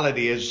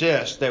reality is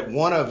this, that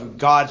one of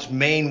God's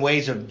main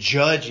ways of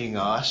judging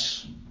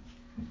us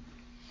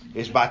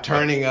is by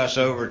turning us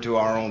over to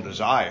our own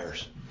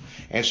desires.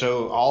 And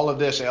so all of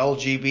this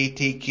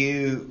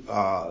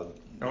LGBTQ,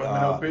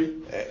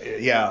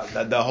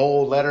 the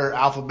whole letter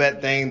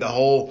alphabet thing, the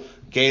whole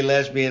gay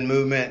lesbian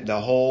movement, the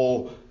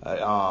whole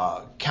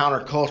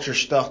counterculture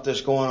stuff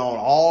that's going on,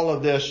 all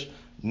of this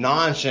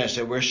nonsense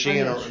that we're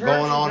seeing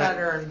going on.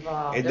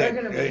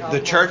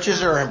 The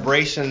churches are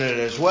embracing it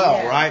as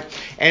well, right?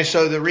 And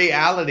so the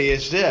reality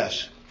is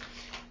this: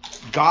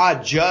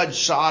 God judged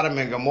Sodom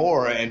and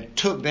Gomorrah and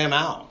took them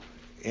out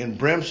in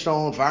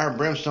brimstone, fire and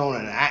brimstone,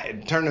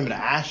 and turned them into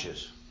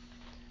ashes.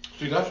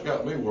 See, that's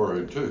got me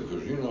worried too,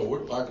 because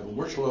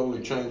we're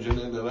slowly changing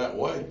into that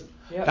way.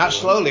 Yep. Not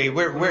slowly,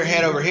 we're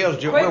head over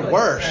heels. We're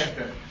worse.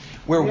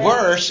 We're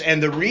worse,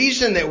 and the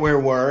reason that we're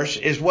worse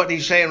is what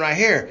he's saying right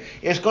here.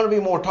 It's going to be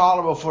more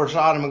tolerable for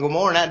Sodom and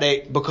Gomorrah in that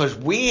day because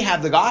we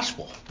have the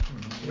gospel.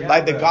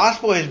 Like the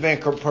gospel has been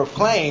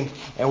proclaimed,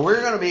 and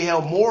we're going to be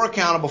held more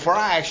accountable for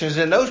our actions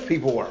than those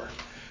people were,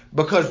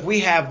 because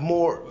we have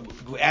more.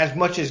 As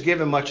much is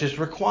given, much is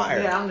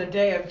required. Yeah, on the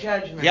day of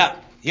judgment. Yeah.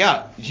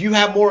 You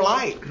have more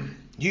light.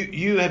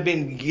 You have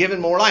been given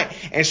more light.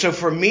 And so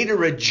for me to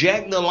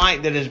reject the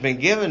light that has been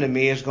given to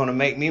me is going to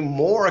make me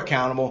more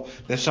accountable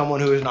than someone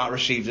who has not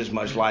received as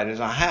much light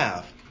as I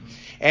have.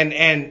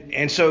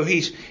 And so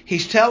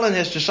he's telling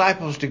his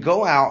disciples to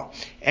go out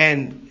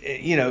and,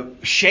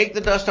 shake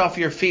the dust off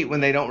your feet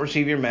when they don't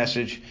receive your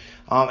message.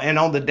 And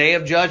on the day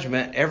of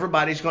judgment,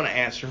 everybody's going to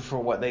answer for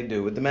what they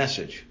do with the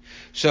message.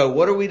 So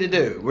what are we to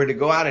do? We're to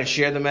go out and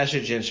share the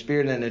message in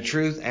spirit and in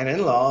truth and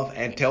in love,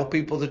 and tell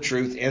people the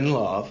truth in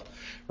love,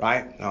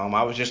 right?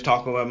 I was just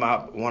talking with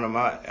one of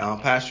my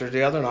pastors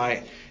the other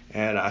night,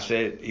 And I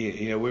said,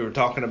 we were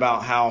talking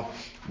about how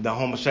the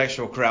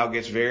homosexual crowd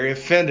gets very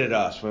offended at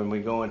us when we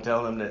go and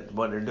tell them that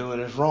what they're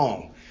doing is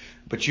wrong.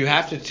 But you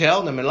have to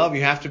tell them in love.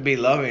 You have to be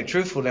loving and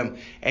truthful to them.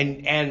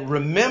 And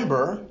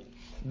remember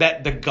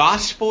that the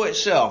gospel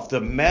itself,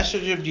 the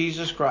message of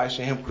Jesus Christ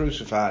and Him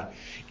crucified,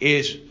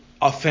 is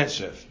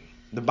offensive.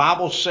 The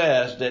Bible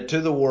says that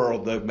to the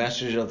world, the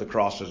message of the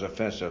cross is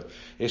offensive.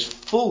 It's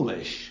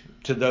foolish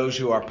to those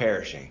who are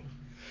perishing.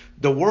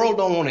 The world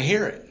don't want to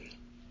hear it.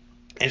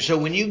 And so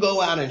when you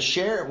go out and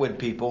share it with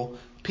people,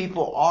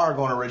 people are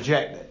going to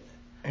reject it.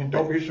 And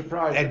don't be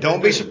surprised. And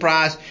don't be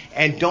surprised,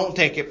 and don't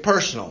take it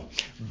personal.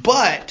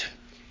 But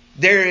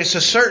there is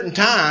a certain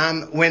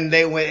time when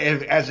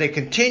as they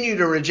continue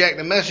to reject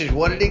the message,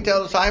 what did He tell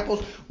the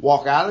disciples?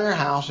 Walk out of their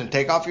house and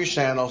take off your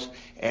sandals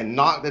and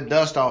knock the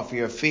dust off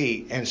your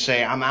feet and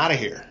say, I'm out of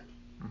here.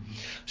 Mm-hmm.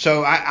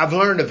 So I've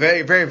learned a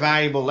very, very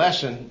valuable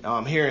lesson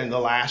here in the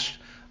last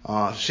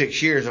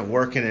 6 years of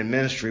working in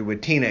ministry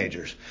with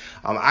teenagers.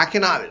 I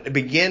cannot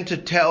begin to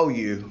tell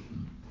you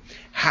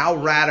how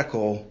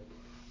radical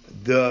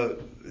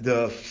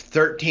the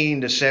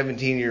 13 to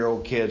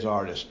 17-year-old kids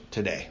are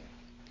today.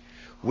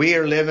 We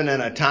are living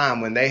in a time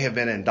when they have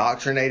been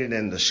indoctrinated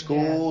in the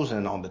schools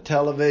and on the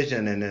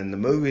television and in the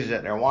movies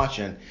that they're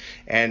watching.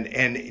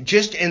 And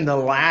just in the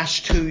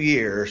last 2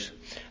 years,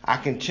 I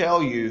can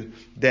tell you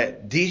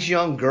that these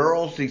young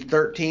girls, these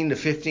 13 to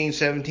 15,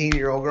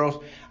 17-year-old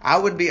girls, I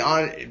would be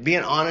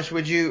being honest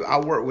with you, I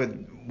work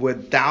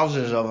with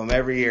thousands of them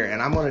every year,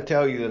 and I'm going to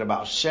tell you that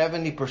about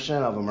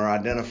 70% of them are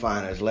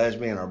identifying as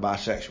lesbian or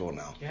bisexual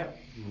now. Yep.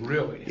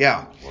 Really?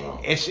 Yeah. Wow.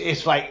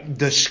 It's like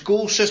the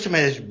school system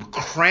has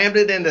crammed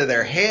it into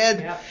their head,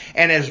 Yep.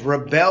 and as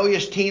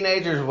rebellious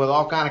teenagers with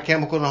all kind of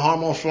chemicals and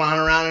hormones flying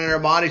around in their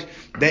bodies,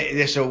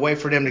 it's a way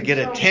for them to get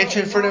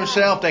attention for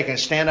themselves. They can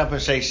stand up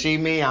and say, see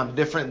me, I'm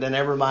different than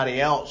everybody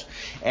else.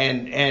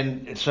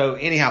 And so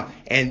anyhow,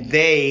 and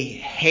they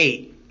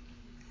hate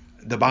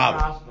the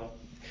Bible.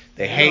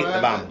 They hate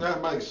the Bible.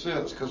 That makes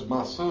sense, because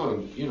my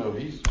son,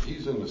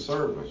 he's in the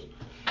service,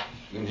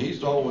 and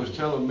he's always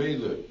telling me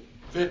that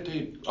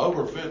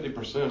over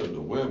 50% of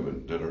the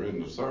women that are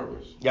in the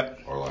service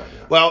are like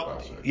that.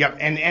 Well, yep,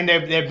 and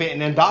they've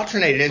been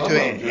indoctrinated into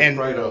it. Just and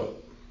straight up,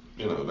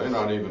 they're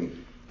not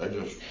even, they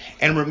just.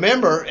 And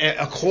remember,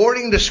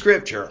 according to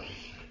Scripture,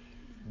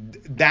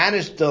 that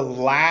is the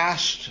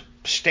last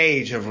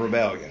stage of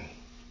rebellion.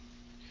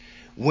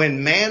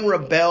 When man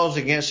rebels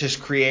against his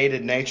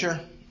created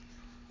nature,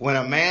 when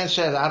a man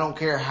says, I don't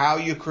care how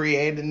you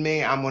created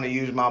me, I'm going to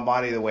use my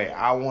body the way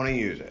I want to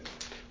use it.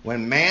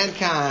 When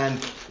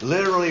mankind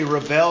literally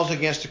rebels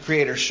against the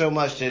Creator so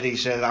much that he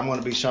says, I'm going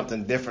to be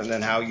something different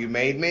than how you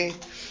made me.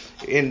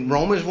 In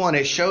Romans 1,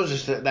 it shows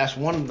us that that's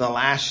one of the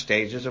last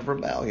stages of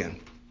rebellion.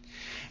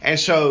 And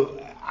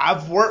so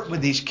I've worked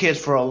with these kids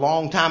for a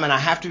long time, and I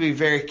have to be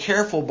very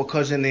careful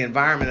because in the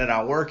environment that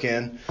I work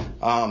in,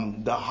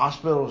 the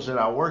hospitals that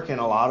I work in,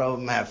 a lot of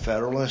them have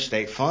federal and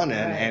state funding.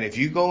 Right. And if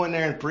you go in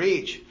there and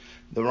preach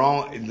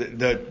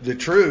the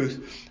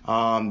truth,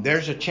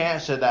 there's a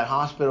chance that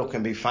hospital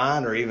can be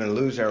fined or even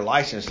lose their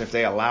license if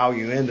they allow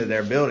you into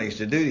their buildings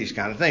to do these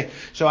kind of things.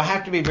 So I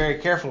have to be very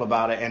careful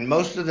about it. And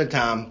most of the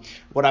time,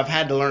 what I've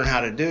had to learn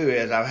how to do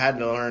is I've had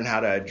to learn how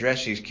to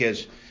address these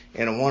kids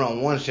in a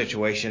one-on-one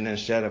situation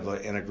instead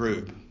of in a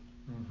group.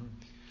 Mm-hmm.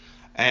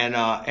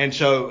 And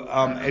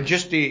so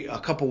just a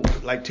couple,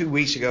 like 2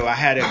 weeks ago, I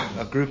had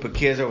a group of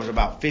kids. There was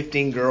about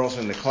 15 girls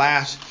in the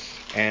class,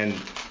 and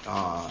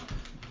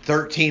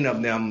 13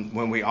 of them,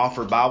 when we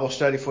offered Bible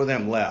study for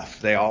them,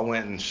 left. They all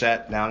went and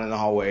sat down in the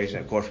hallways.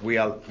 And of course,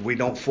 we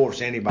don't force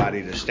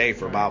anybody to stay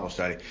for Bible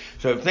study.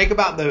 So think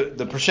about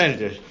the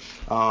percentages.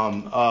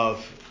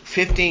 Of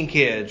 15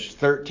 kids,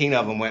 13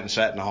 of them went and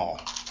sat in the hall.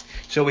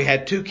 So we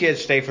had 2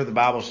 kids stay for the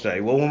Bible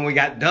study. Well, when we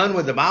got done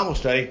with the Bible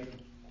study,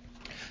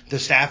 the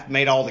staff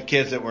made all the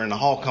kids that were in the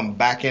hall come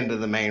back into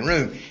the main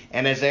room.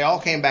 And as they all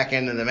came back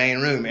into the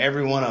main room,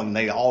 every one of them,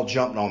 they all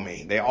jumped on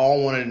me. They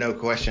all wanted to know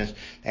questions.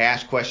 They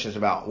asked questions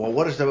about, well,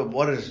 what does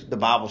the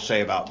Bible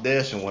say about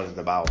this, and what does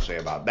the Bible say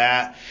about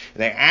that?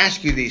 And they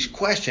ask you these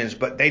questions,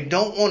 but they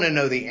don't want to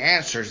know the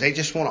answers. They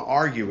just want to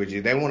argue with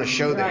you. They want to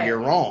show that you're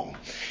wrong.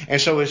 And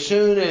so as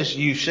soon as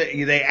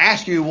they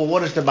ask you, well,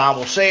 what does the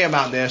Bible say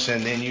about this?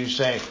 And then you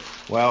say,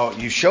 well,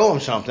 you show them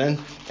something,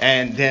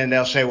 and then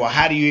they'll say, well,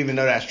 how do you even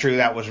know that's true?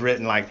 That was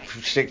written like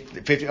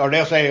 50, or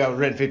they'll say it was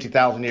written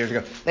 50,000 years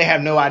ago. They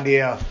have no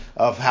idea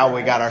of how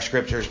we got our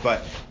scriptures,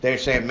 but they're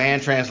saying man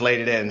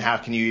translated it, and how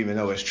can you even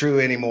know it's true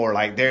anymore?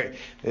 Like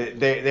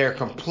they're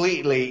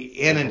completely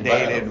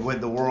inundated with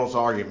the world's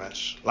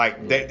arguments.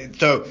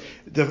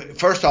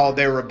 First of all,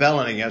 they're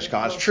rebelling against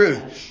God's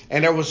truth.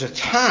 And there was a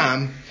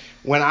time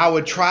when I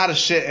would try to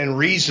sit and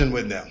reason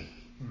with them.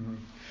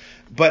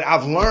 But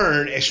I've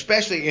learned,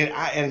 especially,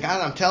 and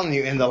guys, I'm telling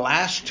you, in the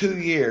last 2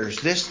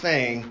 years, this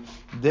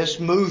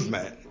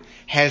movement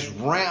has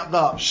ramped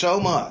up so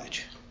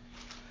much.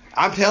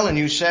 I'm telling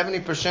you,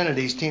 70% of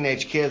these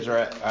teenage kids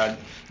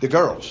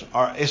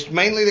it's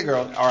mainly the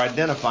girls, are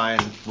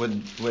identifying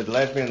with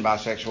lesbian,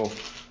 bisexual,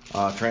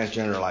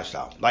 transgender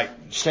lifestyle.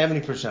 Like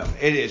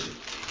 70%. It is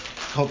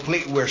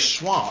complete. We're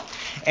swamped.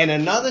 And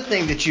another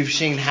thing that you've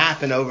seen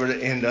happen over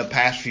in the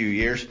past few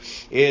years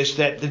is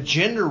that the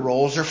gender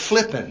roles are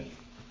flipping.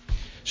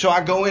 So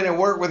I go in and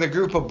work with a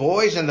group of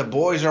boys, and the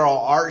boys are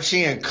all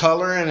artsy and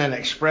coloring and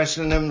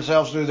expressing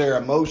themselves through their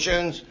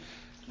emotions.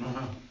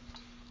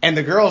 And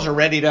the girls are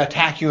ready to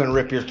attack you and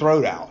rip your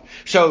throat out.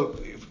 So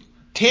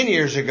 10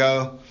 years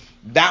ago,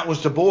 that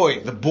was the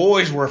boy. The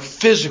boys were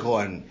physical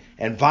and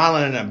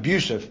violent and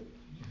abusive.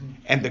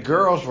 And the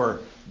girls were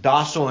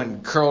docile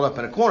and curled up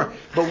in a corner.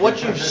 But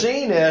what you've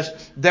seen is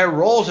their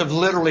roles have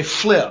literally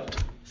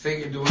flipped.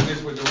 Satan doing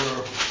this with the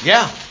world.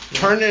 Yeah,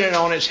 turning it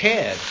on its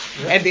head.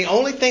 Yeah. And the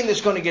only thing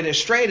that's going to get it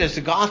straight is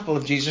the gospel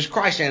of Jesus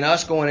Christ and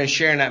us going and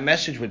sharing that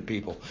message with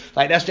people.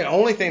 Like, that's the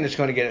only thing that's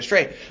going to get it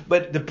straight.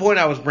 But the point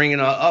I was bringing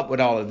up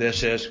with all of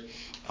this is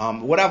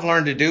what I've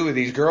learned to do with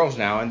these girls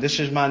now, and this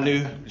is my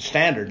new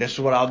standard. This is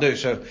what I'll do.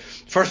 So,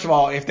 first of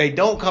all, if they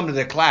don't come to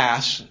the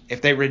class,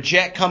 if they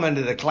reject coming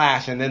to the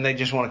class and then they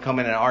just want to come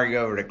in and argue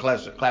over the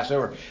class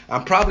over,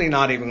 I'm probably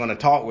not even going to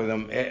talk with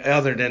them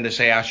other than to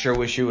say, I sure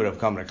wish you would have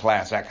come to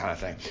class, that kind of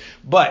thing.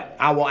 But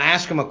I will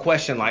ask them a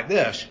question like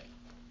this.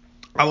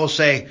 I will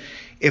say,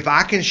 if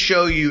I can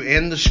show you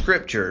in the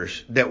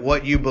scriptures that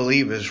what you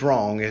believe is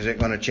wrong, is it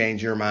going to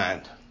change your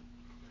mind?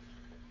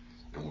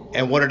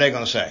 And what are they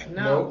going to say?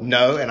 No.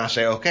 No. And I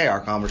say, okay, our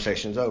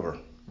conversation's over.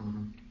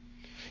 Mm-hmm.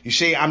 You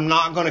see, I'm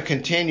not going to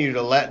continue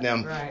to let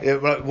them. Right.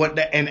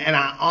 And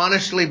I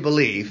honestly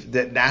believe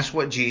that that's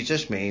what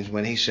Jesus means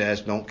when he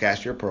says, "Don't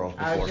cast your pearls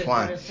before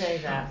swine." I was just going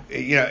to say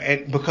that. You know,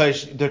 and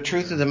because the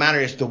truth of the matter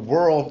is, the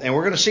world, and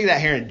we're going to see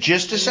that here in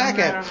just a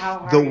second.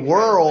 The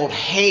world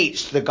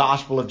hates the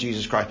gospel of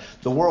Jesus Christ.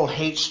 The world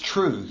hates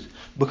truth.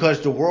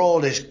 Because the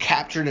world is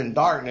captured in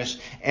darkness,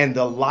 and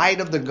the light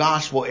of the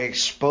gospel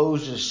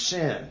exposes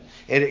sin.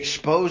 It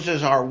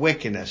exposes our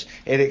wickedness.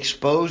 It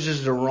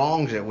exposes the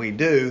wrongs that we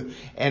do.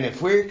 And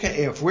if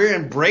we're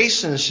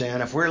embracing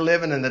sin, if we're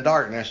living in the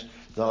darkness,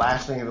 the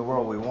last thing in the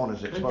world we want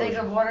is exposure. And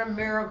think of what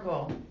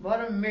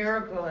a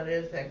miracle it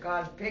is that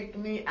God picked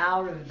me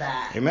out of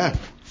that. Amen.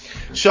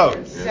 So,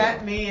 and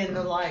set me in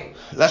the light.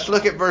 Let's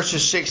look at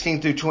verses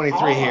 16 through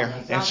 23 here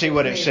and see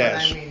what it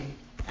says.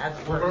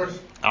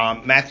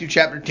 Matthew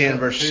chapter 10,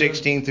 verse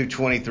 16 through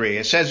 23.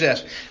 It says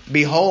this: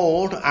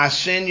 Behold, I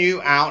send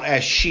you out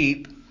as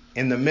sheep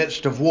in the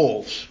midst of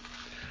wolves.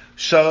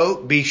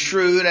 So be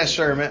shrewd as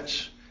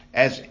serpents,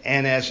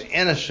 and as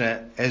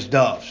innocent as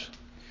doves.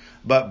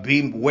 But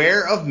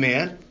beware of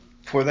men,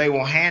 for they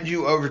will hand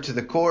you over to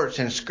the courts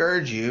and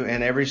scourge you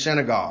in every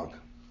synagogue.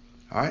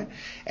 All right?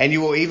 And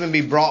you will even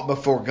be brought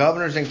before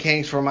governors and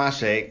kings for my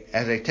sake,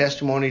 as a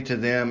testimony to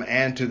them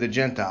and to the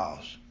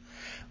Gentiles.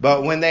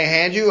 But when they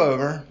hand you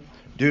over,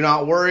 do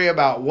not worry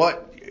about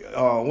what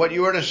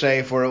you are to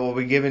say, for it will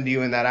be given to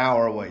you in that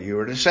hour what you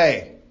are to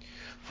say.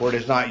 For it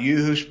is not you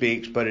who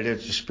speaks, but it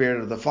is the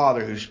Spirit of the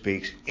Father who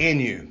speaks in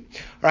you.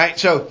 All right,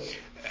 so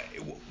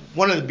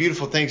one of the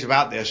beautiful things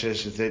about this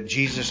is that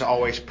Jesus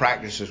always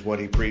practices what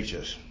he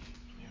preaches.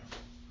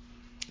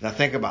 Now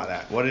think about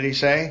that. What did he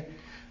say?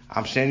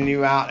 I'm sending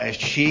you out as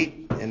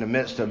sheep in the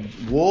midst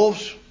of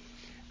wolves.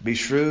 Be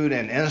shrewd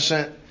and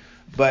innocent,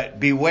 but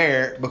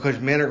beware, because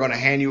men are going to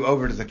hand you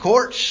over to the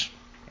courts.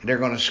 They're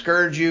going to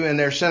scourge you in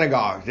their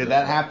synagogues. Did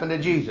that happen to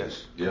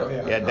Jesus?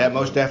 Yeah, that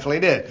most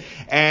definitely did.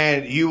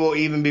 And you will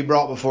even be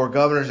brought before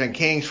governors and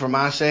kings for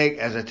my sake,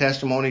 as a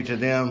testimony to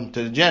them,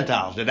 to the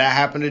Gentiles. Did that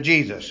happen to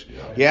Jesus?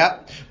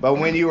 Yep. But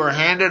when you are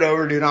handed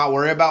over, do not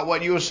worry about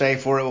what you will say,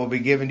 for it will be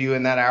given to you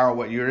in that hour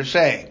what you are to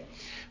say.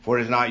 For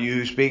it is not you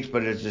who speaks,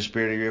 but it is the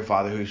Spirit of your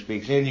Father who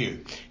speaks in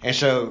you. And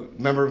so,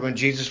 remember when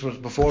Jesus was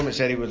before him, it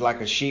said he was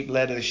like a sheep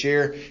led to the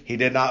shear. He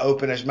did not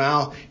open his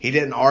mouth. He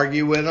didn't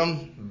argue with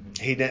them.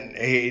 He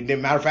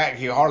didn't. Matter of fact,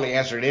 he hardly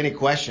answered any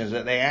questions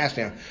that they asked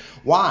him.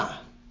 Why?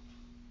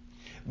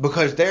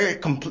 Because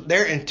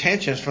their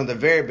intentions from the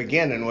very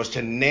beginning was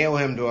to nail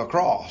him to a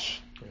cross.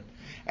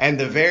 And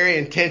the very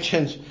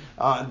intentions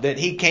that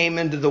he came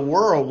into the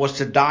world was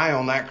to die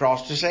on that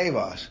cross to save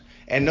us.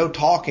 And no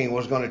talking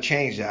was going to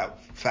change that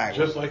fact.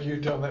 Just like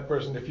you telling that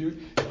person,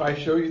 if I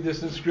show you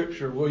this in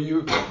Scripture, will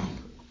you?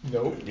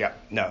 No. Yeah,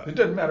 no. It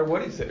doesn't matter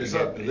what he says. It's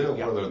up to them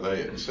whether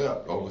they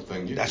accept. The only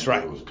thing you That's can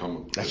right. do is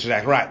come. That's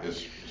exactly right.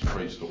 It's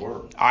preach the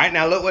word. All right,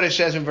 now look what it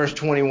says in verse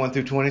 21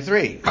 through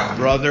 23.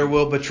 Brother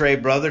will betray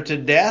brother to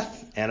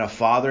death, and a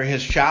father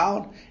his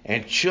child,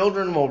 and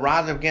children will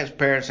rise up against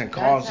parents and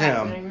cause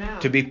him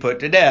to be put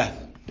to death.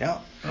 Yeah.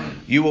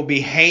 You will be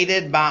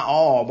hated by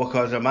all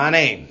because of my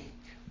name,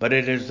 but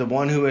it is the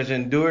one who has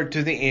endured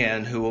to the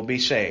end who will be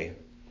saved.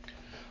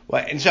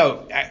 Well, and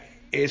so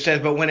it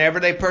says, but whenever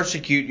they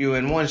persecute you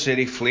in one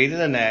city, flee to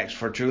the next.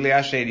 For truly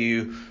I say to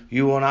you,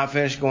 you will not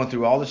finish going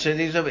through all the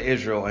cities of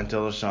Israel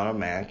until the Son of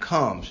Man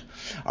comes.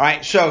 All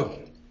right, so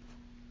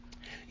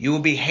you will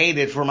be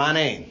hated for my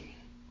name.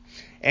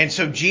 And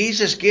so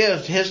Jesus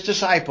gives his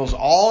disciples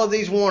all of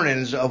these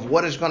warnings of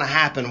what is going to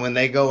happen when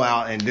they go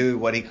out and do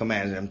what he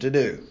commands them to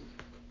do.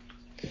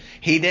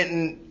 He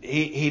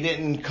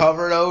didn't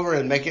cover it over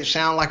and make it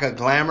sound like a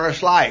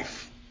glamorous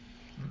life.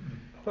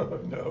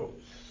 No.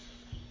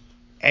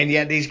 And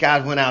yet these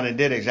guys went out and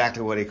did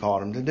exactly what he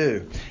called them to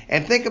do.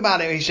 And think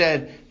about it. He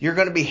said, you're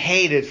going to be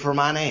hated for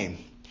my name.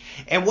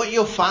 And what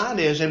you'll find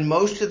is in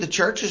most of the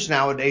churches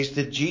nowadays,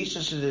 the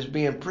Jesus that is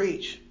being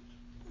preached,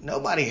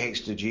 nobody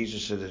hates the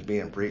Jesus that is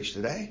being preached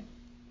today.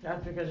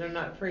 That's because they're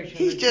not preaching.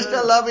 He's just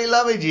a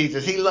lovey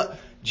Jesus.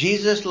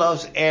 Jesus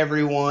loves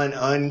everyone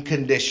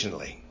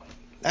unconditionally.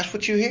 That's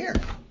what you hear.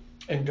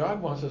 And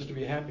God wants us to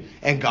be happy.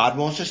 And God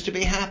wants us to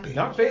be happy.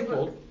 Not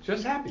faithful,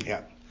 just happy.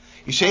 Yeah.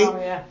 You see? Oh,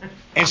 yeah.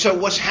 And so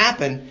what's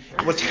happened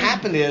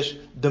is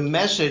the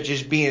message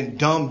is being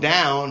dumbed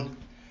down.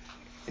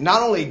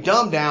 Not only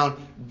dumbed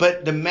down,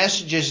 but the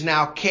message is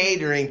now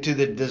catering to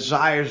the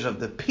desires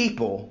of the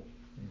people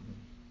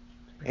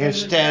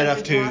instead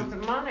of to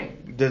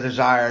the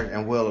desire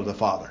and will of the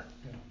Father.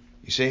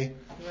 You see?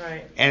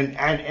 Right.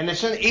 And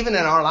it's even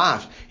in our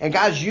lives. And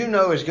guys, you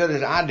know as good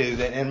as I do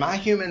that in my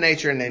human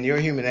nature and in your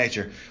human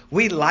nature,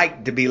 we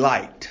like to be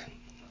liked.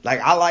 Like,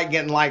 I like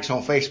getting likes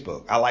on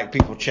Facebook. I like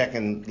people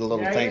checking the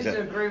little things. I used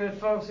to agree with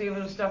folks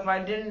even stuff I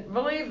didn't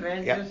believe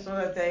in, Yep. just so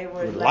that they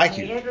would like let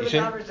you. me into You the see?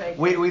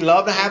 conversation. We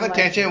love to have Like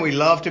attention. you. We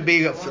love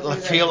to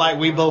feel like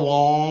we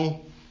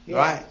belong. Yeah.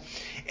 Right?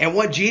 And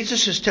what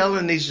Jesus is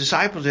telling these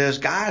disciples is,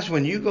 guys,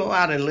 when you go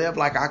out and live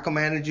like I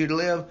commanded you to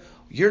live,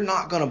 you're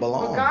not going to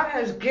belong. Well, God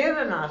has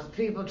given us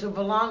people to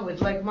belong with,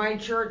 like my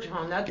church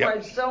home. That's Yep. why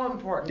it's so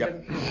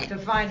important to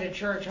find a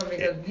church home,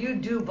 because you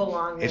do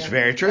belong there. It's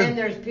very true. And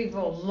there's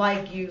people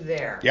like you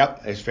there.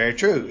 Yep, it's very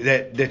true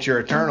that your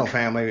eternal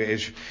family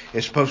is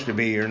supposed to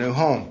be your new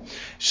home.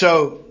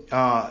 So,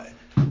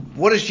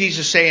 what is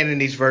Jesus saying in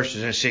these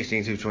verses in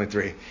 16 through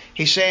 23?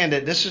 He's saying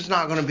that this is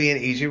not going to be an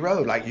easy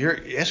road.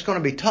 It's going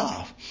to be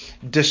tough.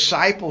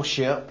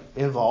 Discipleship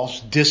involves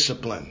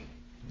discipline.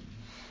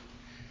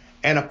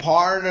 And a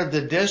part of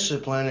the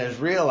discipline is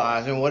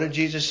realizing, what did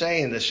Jesus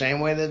say? In the same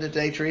way that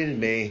they treated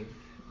me,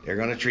 they're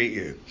going to treat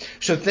you.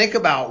 So think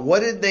about, what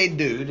did they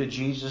do to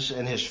Jesus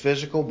in his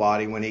physical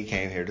body when he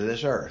came here to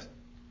this earth?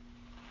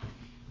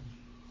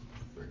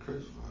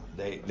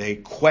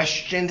 They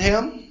questioned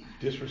him.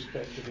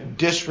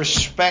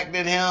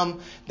 Disrespected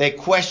him. They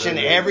questioned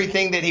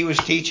everything that he was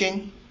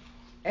teaching.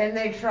 And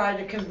they tried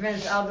to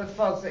convince other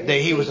folks that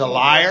He was a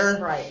liar.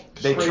 Right.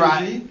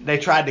 They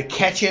tried to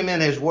catch him in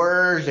his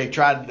words. They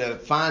tried to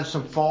find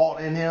some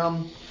fault in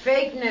him.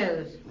 Fake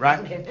news.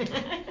 Right.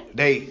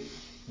 They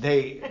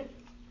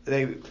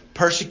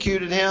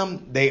persecuted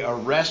him. They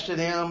arrested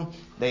him.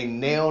 They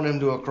nailed him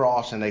to a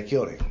cross and they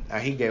killed him. Now,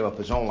 he gave up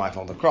his own life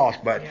on the cross,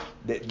 but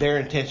their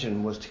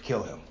intention was to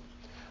kill him.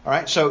 All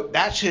right. So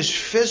that's his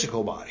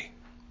physical body.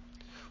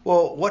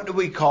 Well, what do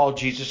we call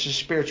Jesus'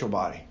 spiritual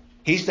body?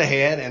 He's the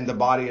head, and the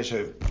body is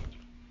who?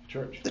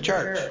 Church. The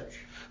church.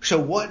 So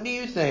what do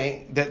you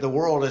think that the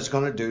world is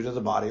going to do to the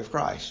body of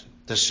Christ?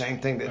 The same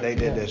thing that they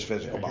did to his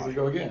physical body.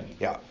 Here we go again.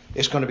 Yeah.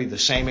 It's going to be the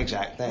same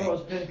exact thing. Well,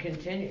 it's been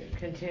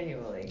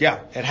continually. Yeah,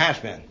 it has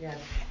been. Yes.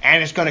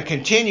 And it's going to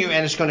continue,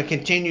 and it's going to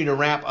continue to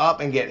ramp up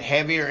and get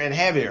heavier and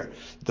heavier.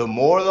 The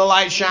more the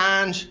light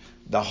shines,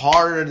 the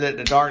harder that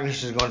the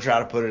darkness is going to try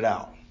to put it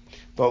out.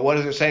 But what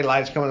does it say?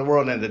 Light is coming in the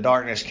world, and the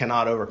darkness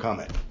cannot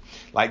overcome it.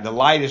 Like, the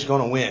light is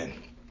going to win.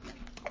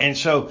 And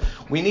so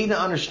we need to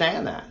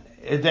understand that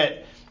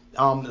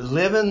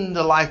living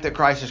the life that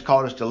Christ has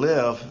called us to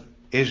live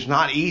is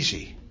not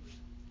easy,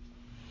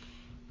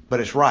 but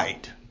it's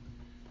right.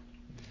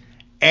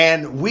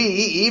 And we,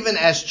 even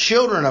as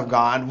children of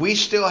God, we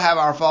still have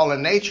our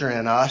fallen nature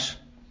in us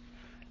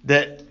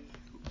that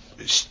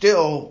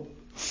still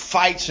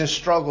fights and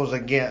struggles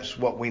against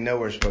what we know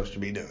we're supposed to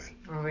be doing.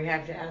 Well, we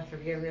have to ask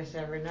forgiveness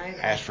every night.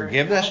 Ask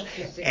forgiveness,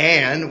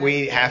 and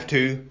we have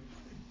to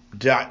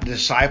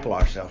disciple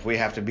ourselves. We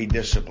have to be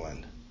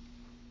disciplined.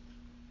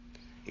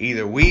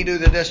 Either we do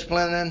the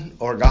disciplining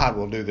or God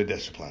will do the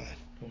disciplining.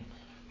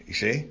 You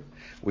see?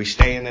 We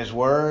stay in His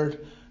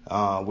Word.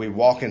 We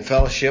walk in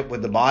fellowship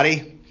with the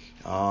body.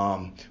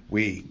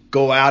 We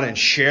go out and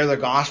share the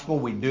gospel.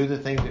 We do the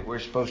things that we're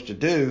supposed to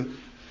do.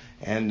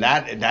 And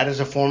that is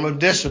a form of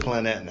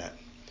discipline, isn't it?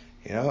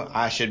 You know,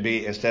 I should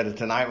be, instead of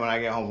tonight when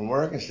I get home from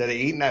work, instead of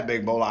eating that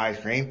big bowl of ice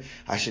cream,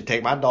 I should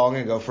take my dog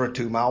and go for a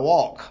 2-mile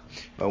walk.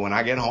 But when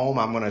I get home,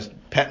 I'm going to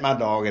pet my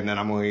dog and then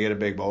I'm going to get a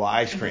big bowl of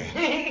ice cream.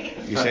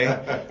 You see?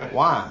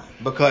 Why?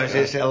 Because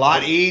it's a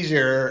lot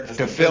easier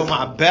to fill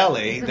my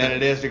belly than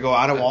it is to go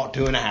out and walk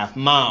 2.5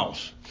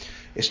 miles.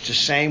 It's the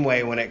same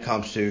way when it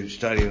comes to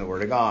studying the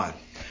Word of God.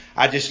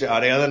 I just, the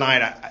other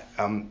night,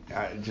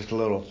 just a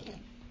little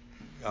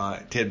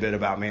tidbit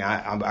about me.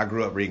 I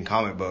grew up reading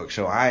comic books,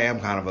 so I am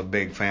kind of a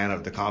big fan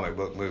of the comic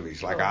book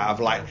movies. Like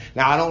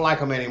now I don't like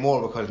them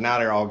anymore because now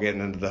they're all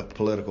getting into the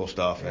political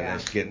stuff and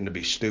it's getting to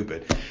be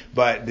stupid.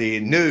 But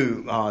the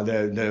new,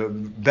 the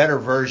better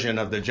version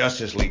of the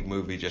Justice League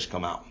movie just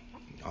come out.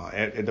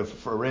 The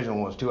original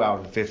one was 2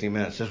 hours and 50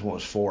 minutes. This one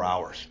was 4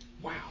 hours.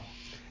 Wow.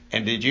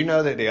 And did you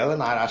know that the other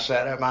night I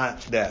sat at my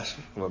desk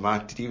with my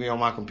TV on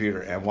my computer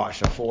and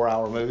watched a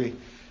 4-hour movie,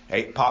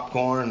 ate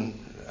popcorn,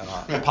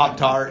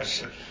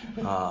 Pop-Tarts,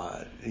 4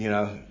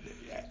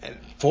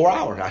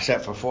 hours. I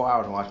sat for 4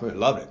 hours and watched a movie.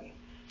 Loved it.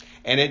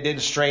 And it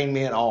didn't strain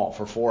me at all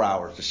for 4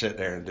 hours to sit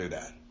there and do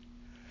that.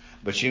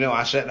 But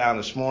I sat down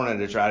this morning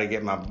to try to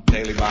get my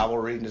daily Bible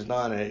readings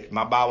done. And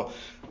my Bible,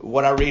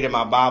 what I read in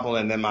my Bible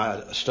and then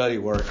my study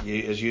work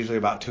is usually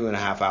about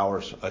 2.5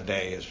 hours a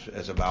day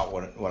is about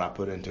what I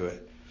put into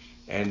it.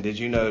 And did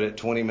you know that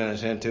 20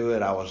 minutes into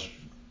it, I was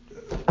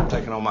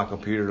taking on my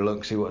computer to look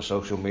and see what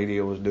social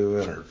media was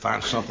doing or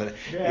find something.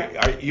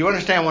 Yeah. You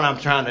understand what I'm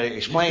trying to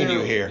explain to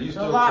you here? It's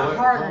a lot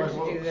harder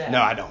to do that.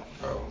 No, I don't.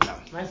 Oh. No.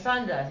 My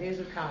son does. He's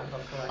a comic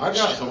book collector. I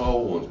got some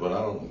old ones, but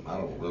I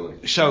don't really.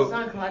 My So,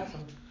 son collects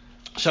them.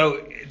 so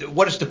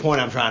what is the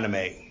point I'm trying to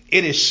make?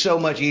 It is so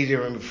much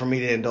easier for me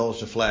to indulge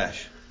the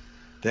flesh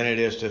than it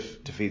is to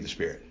feed the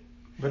spirit.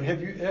 But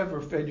have you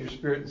ever fed your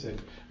spirit and said,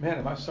 "Man,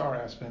 am I sorry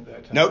I spent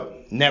that time"?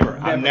 Nope, never.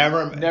 I've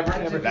never.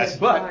 That's-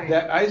 But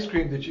that ice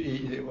cream that you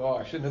eat,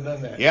 I shouldn't have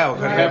done that. Yeah,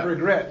 I have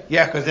regret.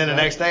 Yeah, because then the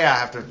next day I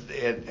have to.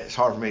 It's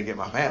hard for me to get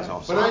my pants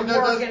on. But I'm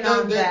working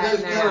on that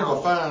there's kind of now.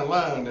 a fine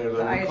line there, The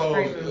though, ice because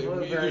cream and you're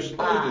blueberry supposed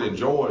pie. to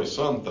enjoy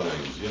some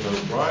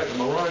things, right?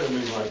 Am I right? I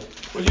mean, like,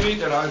 when you eat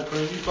that ice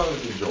cream, you're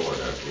supposed to enjoy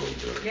that a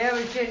little bit. Yeah,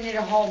 we shouldn't eat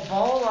a whole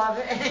bowl of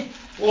it.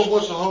 Well,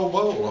 what's a whole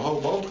bowl? A whole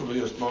bowl could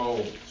be a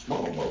small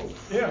bowl.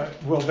 Yeah,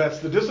 well, that's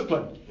the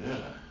discipline.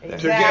 Yeah.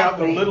 To get out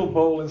the little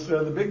bowl instead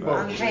of the big bowl.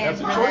 I'm paying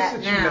That's a for choice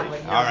that that now. you make.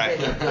 with All no right.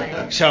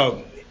 discipline.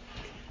 So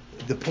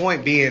the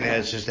point being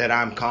is that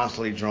I'm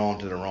constantly drawn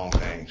to the wrong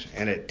things,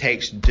 and it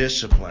takes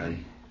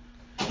discipline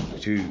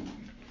to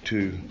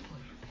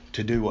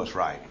do what's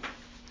right.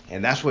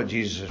 And that's what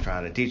Jesus is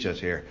trying to teach us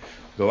here.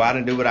 Go out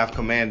and do what I've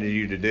commanded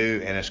you to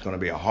do, and it's going to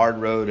be a hard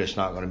road. It's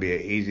not going to be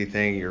an easy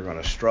thing. You're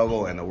going to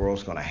struggle, and the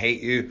world's going to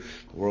hate you.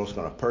 The world's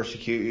going to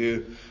persecute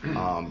you.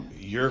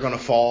 You're going to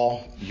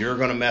fall. You're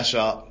going to mess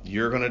up.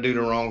 You're going to do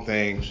the wrong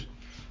things.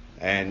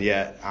 And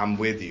yet I'm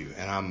with you,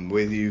 and I'm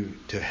with you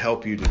to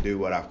help you to do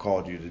what I've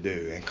called you to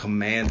do and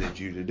commanded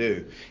you to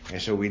do.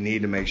 And so we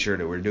need to make sure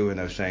that we're doing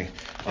those things.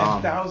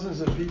 And thousands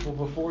of people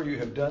before you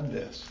have done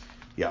this.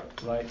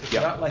 Yep. Right? It's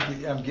Yep. not like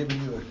I'm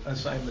giving you an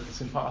assignment that's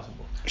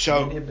impossible.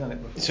 So, Many have done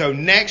it before. so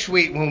next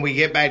week when we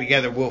get back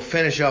together, we'll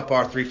finish up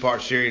our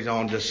 3-part series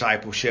on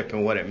discipleship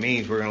and what it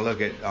means. We're going to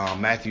look at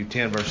Matthew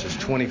 10 verses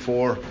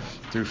 24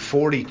 through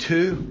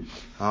 42.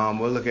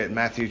 We'll look at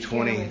Matthew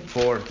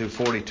 24 through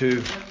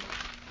 42.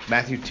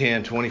 Matthew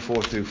 10,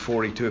 24 through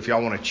 42. If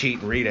y'all want to cheat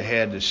and read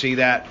ahead to see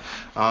that.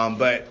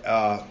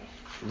 But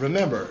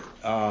remember,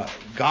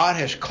 God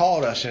has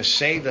called us and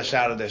saved us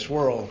out of this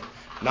world,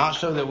 not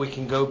so that we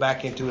can go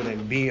back into it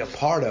and be a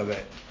part of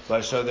it,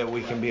 but so that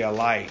we can be a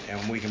light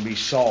and we can be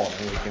salt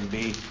and we can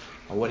be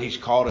what He's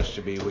called us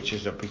to be, which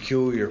is a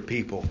peculiar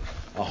people,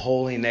 a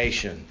holy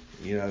nation,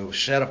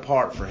 set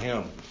apart for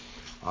Him.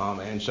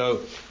 And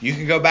so you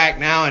can go back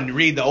now and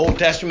read the Old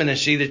Testament and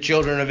see the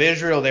children of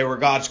Israel. They were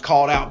God's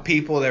called out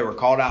people. They were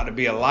called out to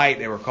be a light.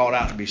 They were called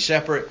out to be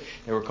separate.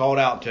 They were called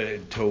out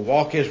to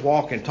walk His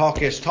walk and talk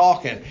His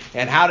talk.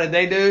 And how did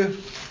they do?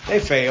 They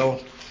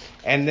failed.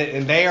 And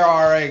they are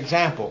our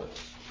example.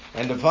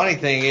 And the funny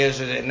thing is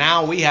that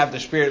now we have the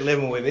Spirit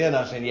living within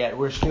us, and yet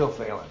we're still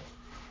failing.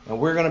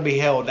 And we're going to be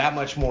held that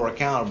much more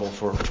accountable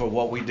for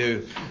what we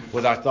do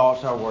with our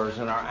thoughts, our words,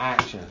 and our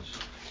actions.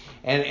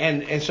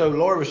 And so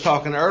Lord was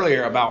talking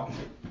earlier about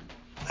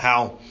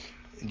how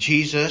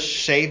Jesus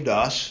saved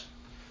us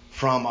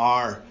from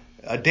our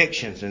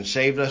addictions and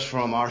saved us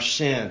from our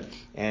sin.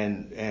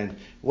 And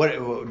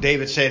what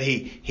David said,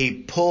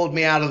 he pulled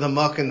me out of the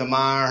muck and the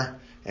mire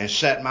and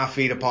set my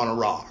feet upon a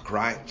rock,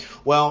 right?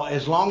 Well,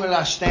 as long as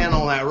I stand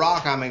on that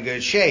rock, I'm in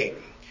good shape.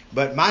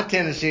 But my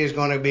tendency is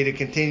going to be to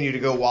continue to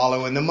go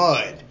wallow in the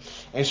mud.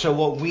 And so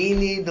what we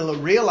need to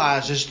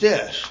realize is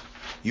this.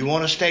 You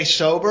want to stay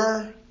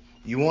sober?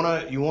 You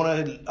want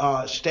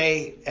to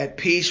stay at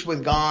peace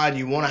with God?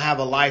 You want to have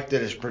a life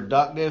that is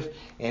productive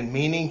and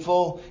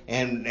meaningful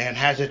and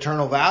has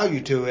eternal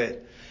value to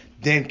it?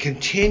 Then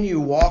continue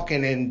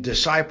walking in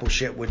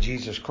discipleship with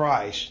Jesus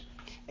Christ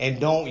and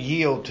don't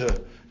yield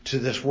to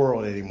this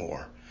world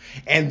anymore.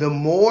 And the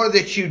more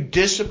that you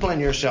discipline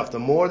yourself, the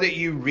more that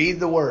you read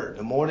the Word,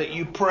 the more that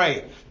you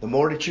pray, the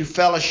more that you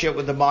fellowship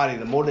with the body,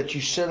 the more that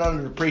you sit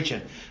under the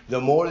preaching,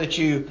 the more that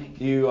you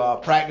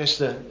practice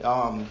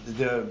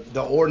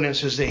the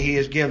ordinances that He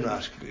has given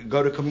us,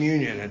 go to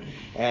communion,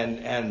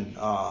 and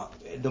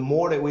the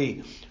more that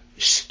we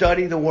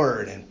study the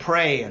Word and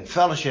pray and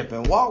fellowship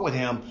and walk with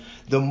Him,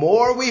 the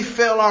more we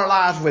fill our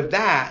lives with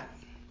that,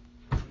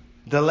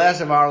 the less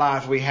of our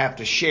lives we have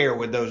to share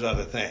with those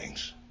other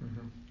things.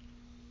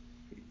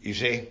 You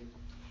see?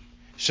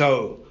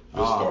 So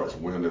This starts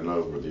winning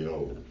over the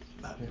old.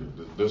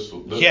 This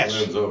yes.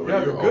 wins over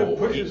Yeah, your the good old.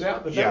 pushes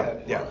out the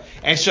bad. Yeah.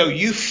 And so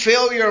you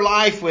fill your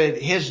life with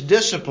His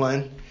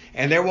discipline,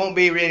 and there won't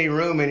be any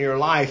room in your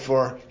life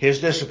for His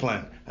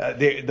discipline.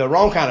 The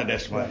wrong kind of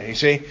discipline, you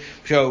see?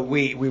 So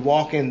we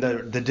walk in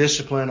the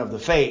discipline of the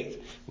faith,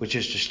 which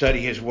is to study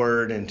His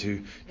Word and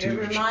to It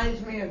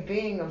reminds me of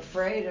being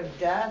afraid of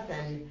death,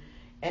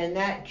 and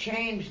that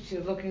changed to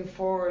looking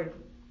forward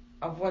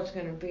of what's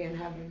going to be in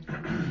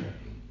heaven.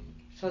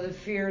 So the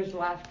fear is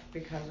left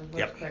because of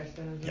what Christ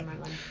does in my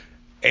life.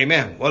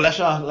 Amen. Well, let's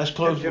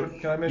close. Can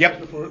I mention Yep.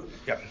 this before?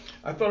 Yep.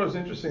 I thought it was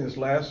interesting, this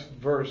last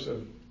verse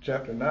of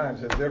chapter 9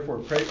 says, "Therefore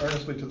pray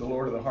earnestly to the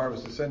Lord of the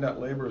harvest to send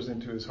out laborers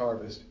into his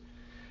harvest."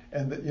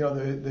 And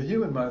the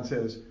human mind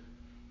says,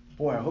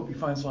 boy, I hope he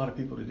finds a lot of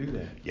people to do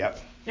that. Yep.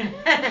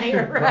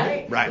 You're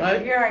right.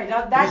 Right. You're right. He's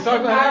That's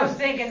talking what about I was us.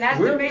 thinking. That's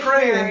We're the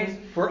missionaries.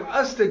 praying for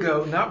us to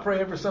go, not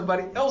praying for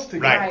somebody else to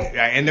go. Right.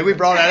 And then we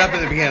brought that up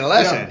at the beginning of the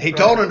lesson. Yeah, He right.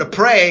 told them to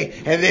pray,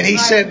 and then he Right.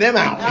 sent them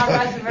out. No,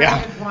 that's a very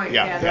good point.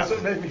 Yeah. That's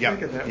what made me Yeah.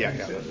 think of that Yeah. when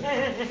you said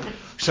that.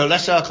 So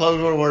let's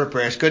close with a word of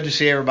prayer. It's good to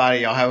see everybody.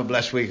 Y'all have a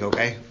blessed week,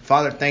 okay?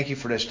 Father, thank you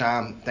for this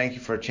time. Thank you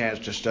for a chance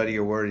to study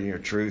your word and your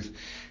truth.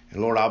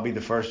 And Lord, I'll be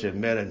the first to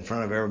admit it in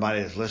front of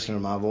everybody that's listening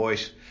to my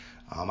voice.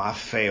 I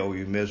fail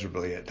you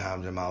miserably at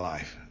times in my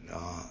life.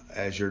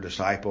 As your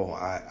disciple,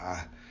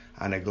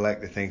 I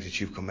neglect the things that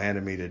you've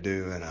commanded me to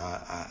do, and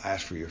I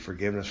ask for your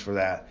forgiveness for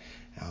that.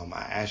 I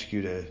ask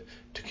you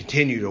to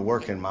continue to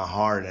work in my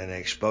heart and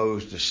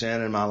expose the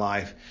sin in my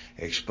life,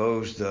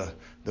 expose the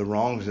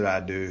wrongs that I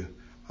do,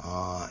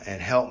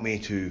 and help me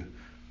to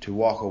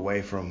walk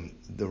away from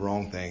the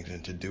wrong things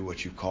and to do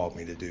what you've called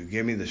me to do.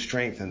 Give me the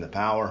strength and the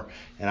power.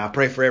 And I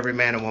pray for every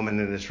man and woman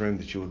in this room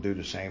that you will do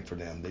the same for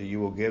them, that you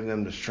will give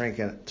them the strength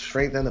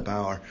and the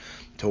power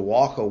to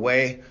walk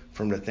away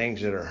from the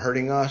things that are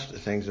hurting us, the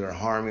things that are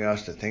harming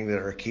us, the things that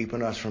are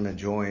keeping us from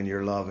enjoying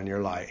your love and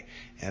your light,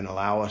 and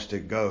allow us to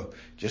go.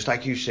 Just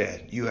like you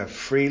said, you have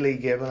freely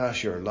given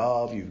us your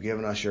love, you've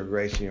given us your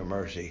grace and your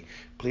mercy.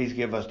 Please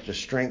give us the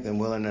strength and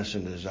willingness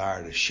and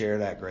desire to share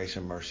that grace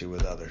and mercy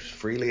with others.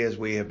 Freely as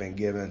we have been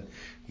given,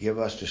 give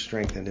us the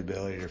strength and the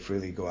ability to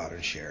freely go out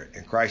and share it.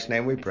 In Christ's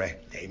name we pray.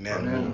 Amen. Amen.